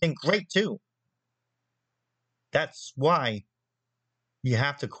what you think great too. That's why you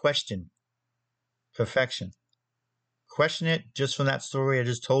have to question perfection. Question it just from that story I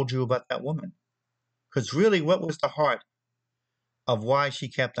just told you about that woman. Because really, what was the heart of why she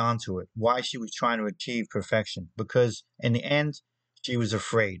kept on to it? Why she was trying to achieve perfection? Because in the end, she was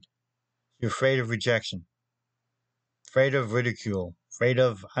afraid. She was afraid of rejection, afraid of ridicule, afraid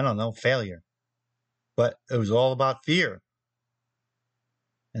of, I don't know, failure. But it was all about fear.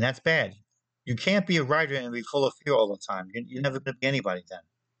 And that's bad. You can't be a writer and be full of fear all the time. You're never going to be anybody then.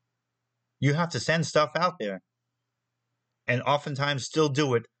 You have to send stuff out there and oftentimes still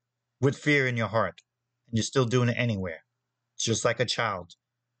do it with fear in your heart. And you're still doing it anywhere. It's just like a child.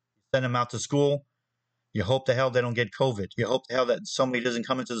 You send them out to school. You hope the hell they don't get COVID. You hope the hell that somebody doesn't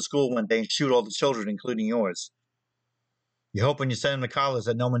come into the school one day and shoot all the children, including yours. You hope when you send them to college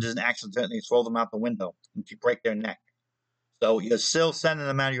that no one doesn't accidentally throw them out the window and break their neck. So you're still sending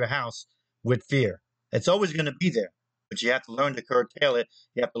them out of your house with fear. It's always going to be there, but you have to learn to curtail it.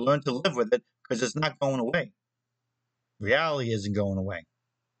 You have to learn to live with it because it's not going away. Reality isn't going away.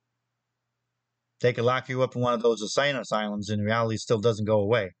 They could lock you up in one of those insane asylums and reality still doesn't go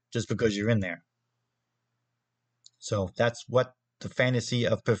away just because you're in there. So that's what the fantasy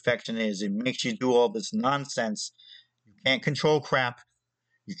of perfection is. It makes you do all this nonsense. You can't control crap.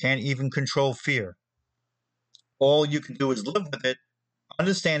 You can't even control fear. All you can do is live with it,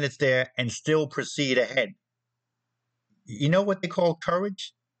 understand it's there, and still proceed ahead. You know what they call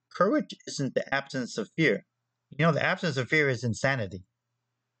courage? Courage isn't the absence of fear. You know, the absence of fear is insanity.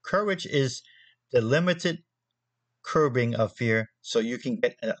 Courage is the limited curbing of fear so you can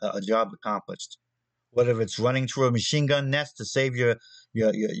get a job accomplished. Whether it's running through a machine gun nest to save your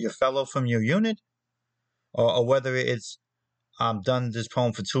fellow from your unit, or whether it's, I'm done this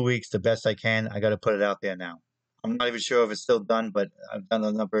poem for 2 weeks, the best I can, I got to put it out there now. I'm not even sure if it's still done, but I've done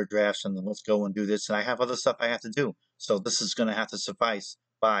a number of drafts and let's go and do this. And I have other stuff I have to do. So this is going to have to suffice.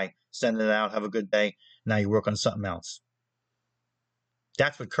 Bye. Send it out. Have a good day. Now you work on something else.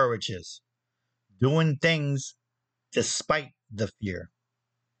 That's what courage is. Doing things despite the fear.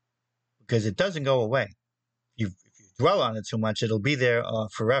 Because it doesn't go away. If you dwell on it too much, it'll be there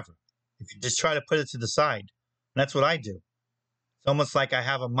forever. If you just try to put it to the side, that's what I do. It's almost like I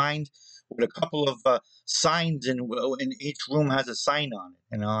have a mind with a couple of signs, and each room has a sign on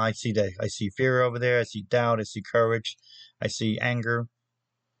it. And I see that. I see fear over there. I see doubt. I see courage. I see anger.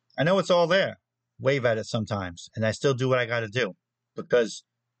 I know it's all there. Wave at it sometimes, and I still do what I got to do because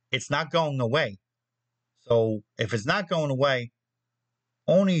it's not going away. So if it's not going away,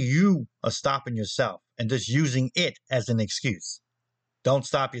 only you are stopping yourself and just using it as an excuse. Don't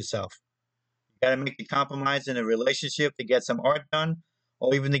stop yourself. You got to make a compromise in a relationship to get some art done,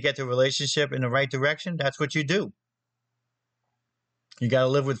 or even to get the relationship in the right direction. That's what you do. You got to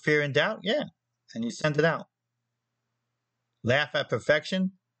live with fear and doubt, yeah, and you send it out. Laugh at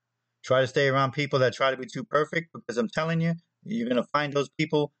perfection. Try to stay around people that try to be too perfect, because I'm telling you, you're going to find those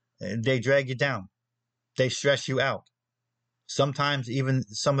people, they drag you down. They stress you out. Sometimes even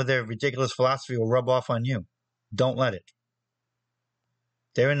some of their ridiculous philosophy will rub off on you. Don't let it.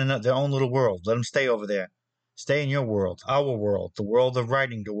 They're in their own little world. Let them stay over there. Stay in your world, our world, the world of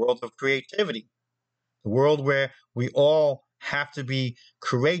writing, the world of creativity, the world where we all have to be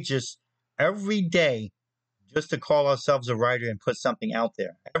courageous every day just to call ourselves a writer and put something out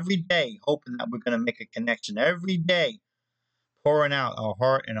there. Every day, hoping that we're going to make a connection. Every day, pouring out our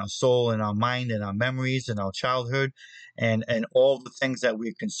heart and our soul and our mind and our memories and our childhood and all the things that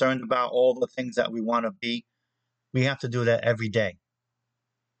we're concerned about, all the things that we want to be. We have to do that every day.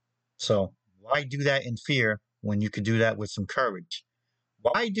 So why do that in fear when you could do that with some courage?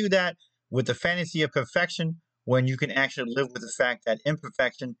 Why do that with the fantasy of perfection when you can actually live with the fact that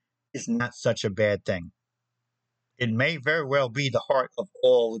imperfection is not such a bad thing? It may very well be the heart of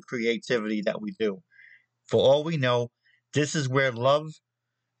all the creativity that we do. For all we know, this is where love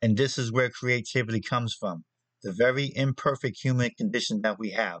And this is where creativity comes from, the very imperfect human condition that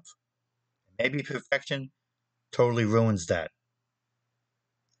we have. Maybe perfection totally ruins that.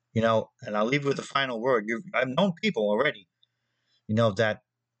 And I'll leave with the final word. I've known people already, that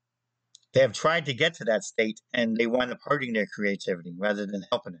they have tried to get to that state and they wind up hurting their creativity rather than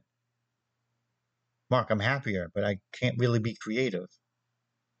helping it. Mark, I'm happier, but I can't really be creative.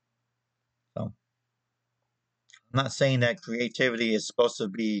 So I'm not saying that creativity is supposed to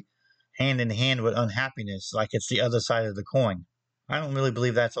be hand in hand with unhappiness, like it's the other side of the coin. I don't really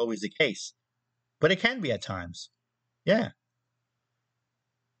believe that's always the case, but it can be at times. Yeah.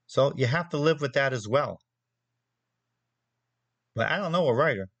 So you have to live with that as well. But I don't know a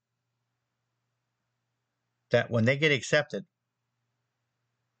writer that when they get accepted,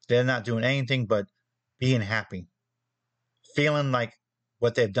 they're not doing anything but being happy, feeling like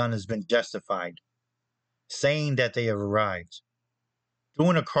what they've done has been justified, saying that they have arrived,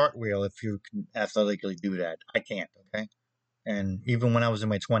 doing a cartwheel if you can athletically do that. I can't, okay? And even when I was in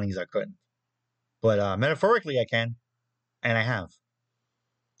my 20s, I couldn't. But metaphorically, I can, and I have.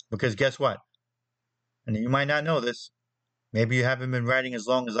 Because guess what? And you might not know this. Maybe you haven't been writing as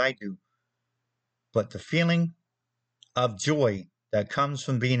long as I do. But the feeling of joy that comes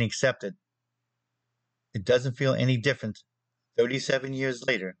from being accepted, it doesn't feel any different 37 years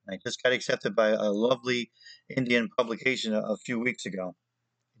later. I just got accepted by a lovely Indian publication a few weeks ago.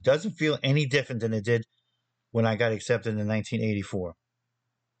 It doesn't feel any different than it did when I got accepted in 1984. It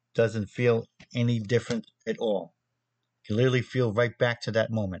doesn't feel any different at all. You literally feel right back to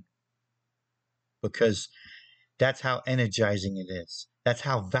that moment. Because that's how energizing it is. That's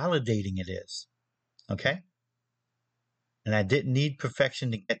how validating it is. Okay? And I didn't need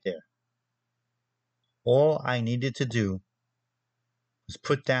perfection to get there. All I needed to do was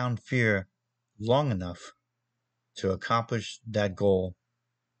put down fear long enough to accomplish that goal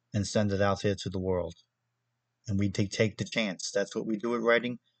and send it out there to the world. And we take the chance. That's what we do at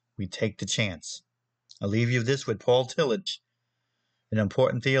writing. We take the chance. I'll leave you this with Paul Tillich, an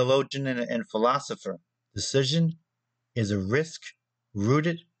important theologian and philosopher. Decision is a risk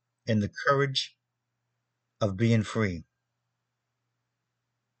rooted in the courage of being free.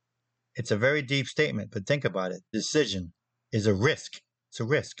 It's a very deep statement, but think about it. Decision is a risk. It's a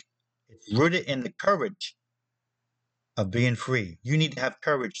risk. It's rooted in the courage of being free. You need to have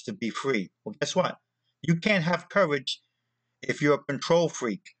courage to be free. Well, guess what? You can't have courage if you're a control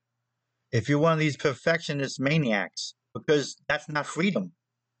freak, if you're one of these perfectionist maniacs, because that's not freedom.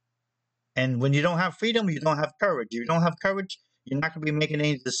 And when you don't have freedom, you don't have courage. If you don't have courage, you're not going to be making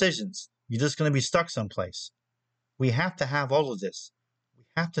any decisions. You're just going to be stuck someplace. We have to have all of this. We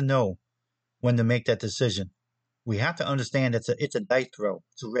have to know when to make that decision. We have to understand it's a dice throw.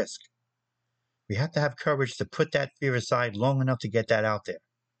 It's a risk. We have to have courage to put that fear aside long enough to get that out there.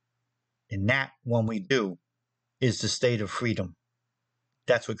 And that, when we do, is the state of freedom.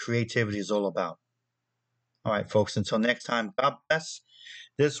 That's what creativity is all about. All right, folks, until next time, God bless.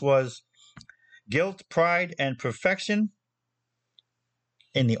 This was Guilt, Pride, and Perfection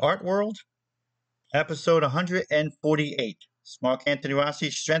in the Art World, episode 148. It's Mark Anthony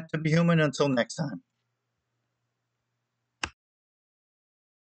Rossi, Strength to be Human. Until next time.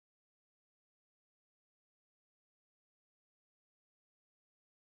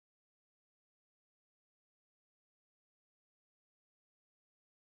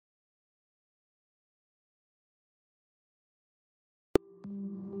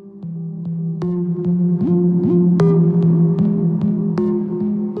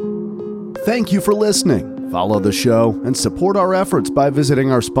 Thank you for listening. Follow the show and support our efforts by visiting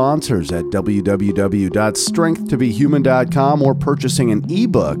our sponsors at www.strengthtobehuman.com or purchasing an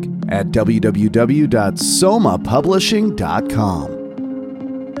ebook at www.somapublishing.com.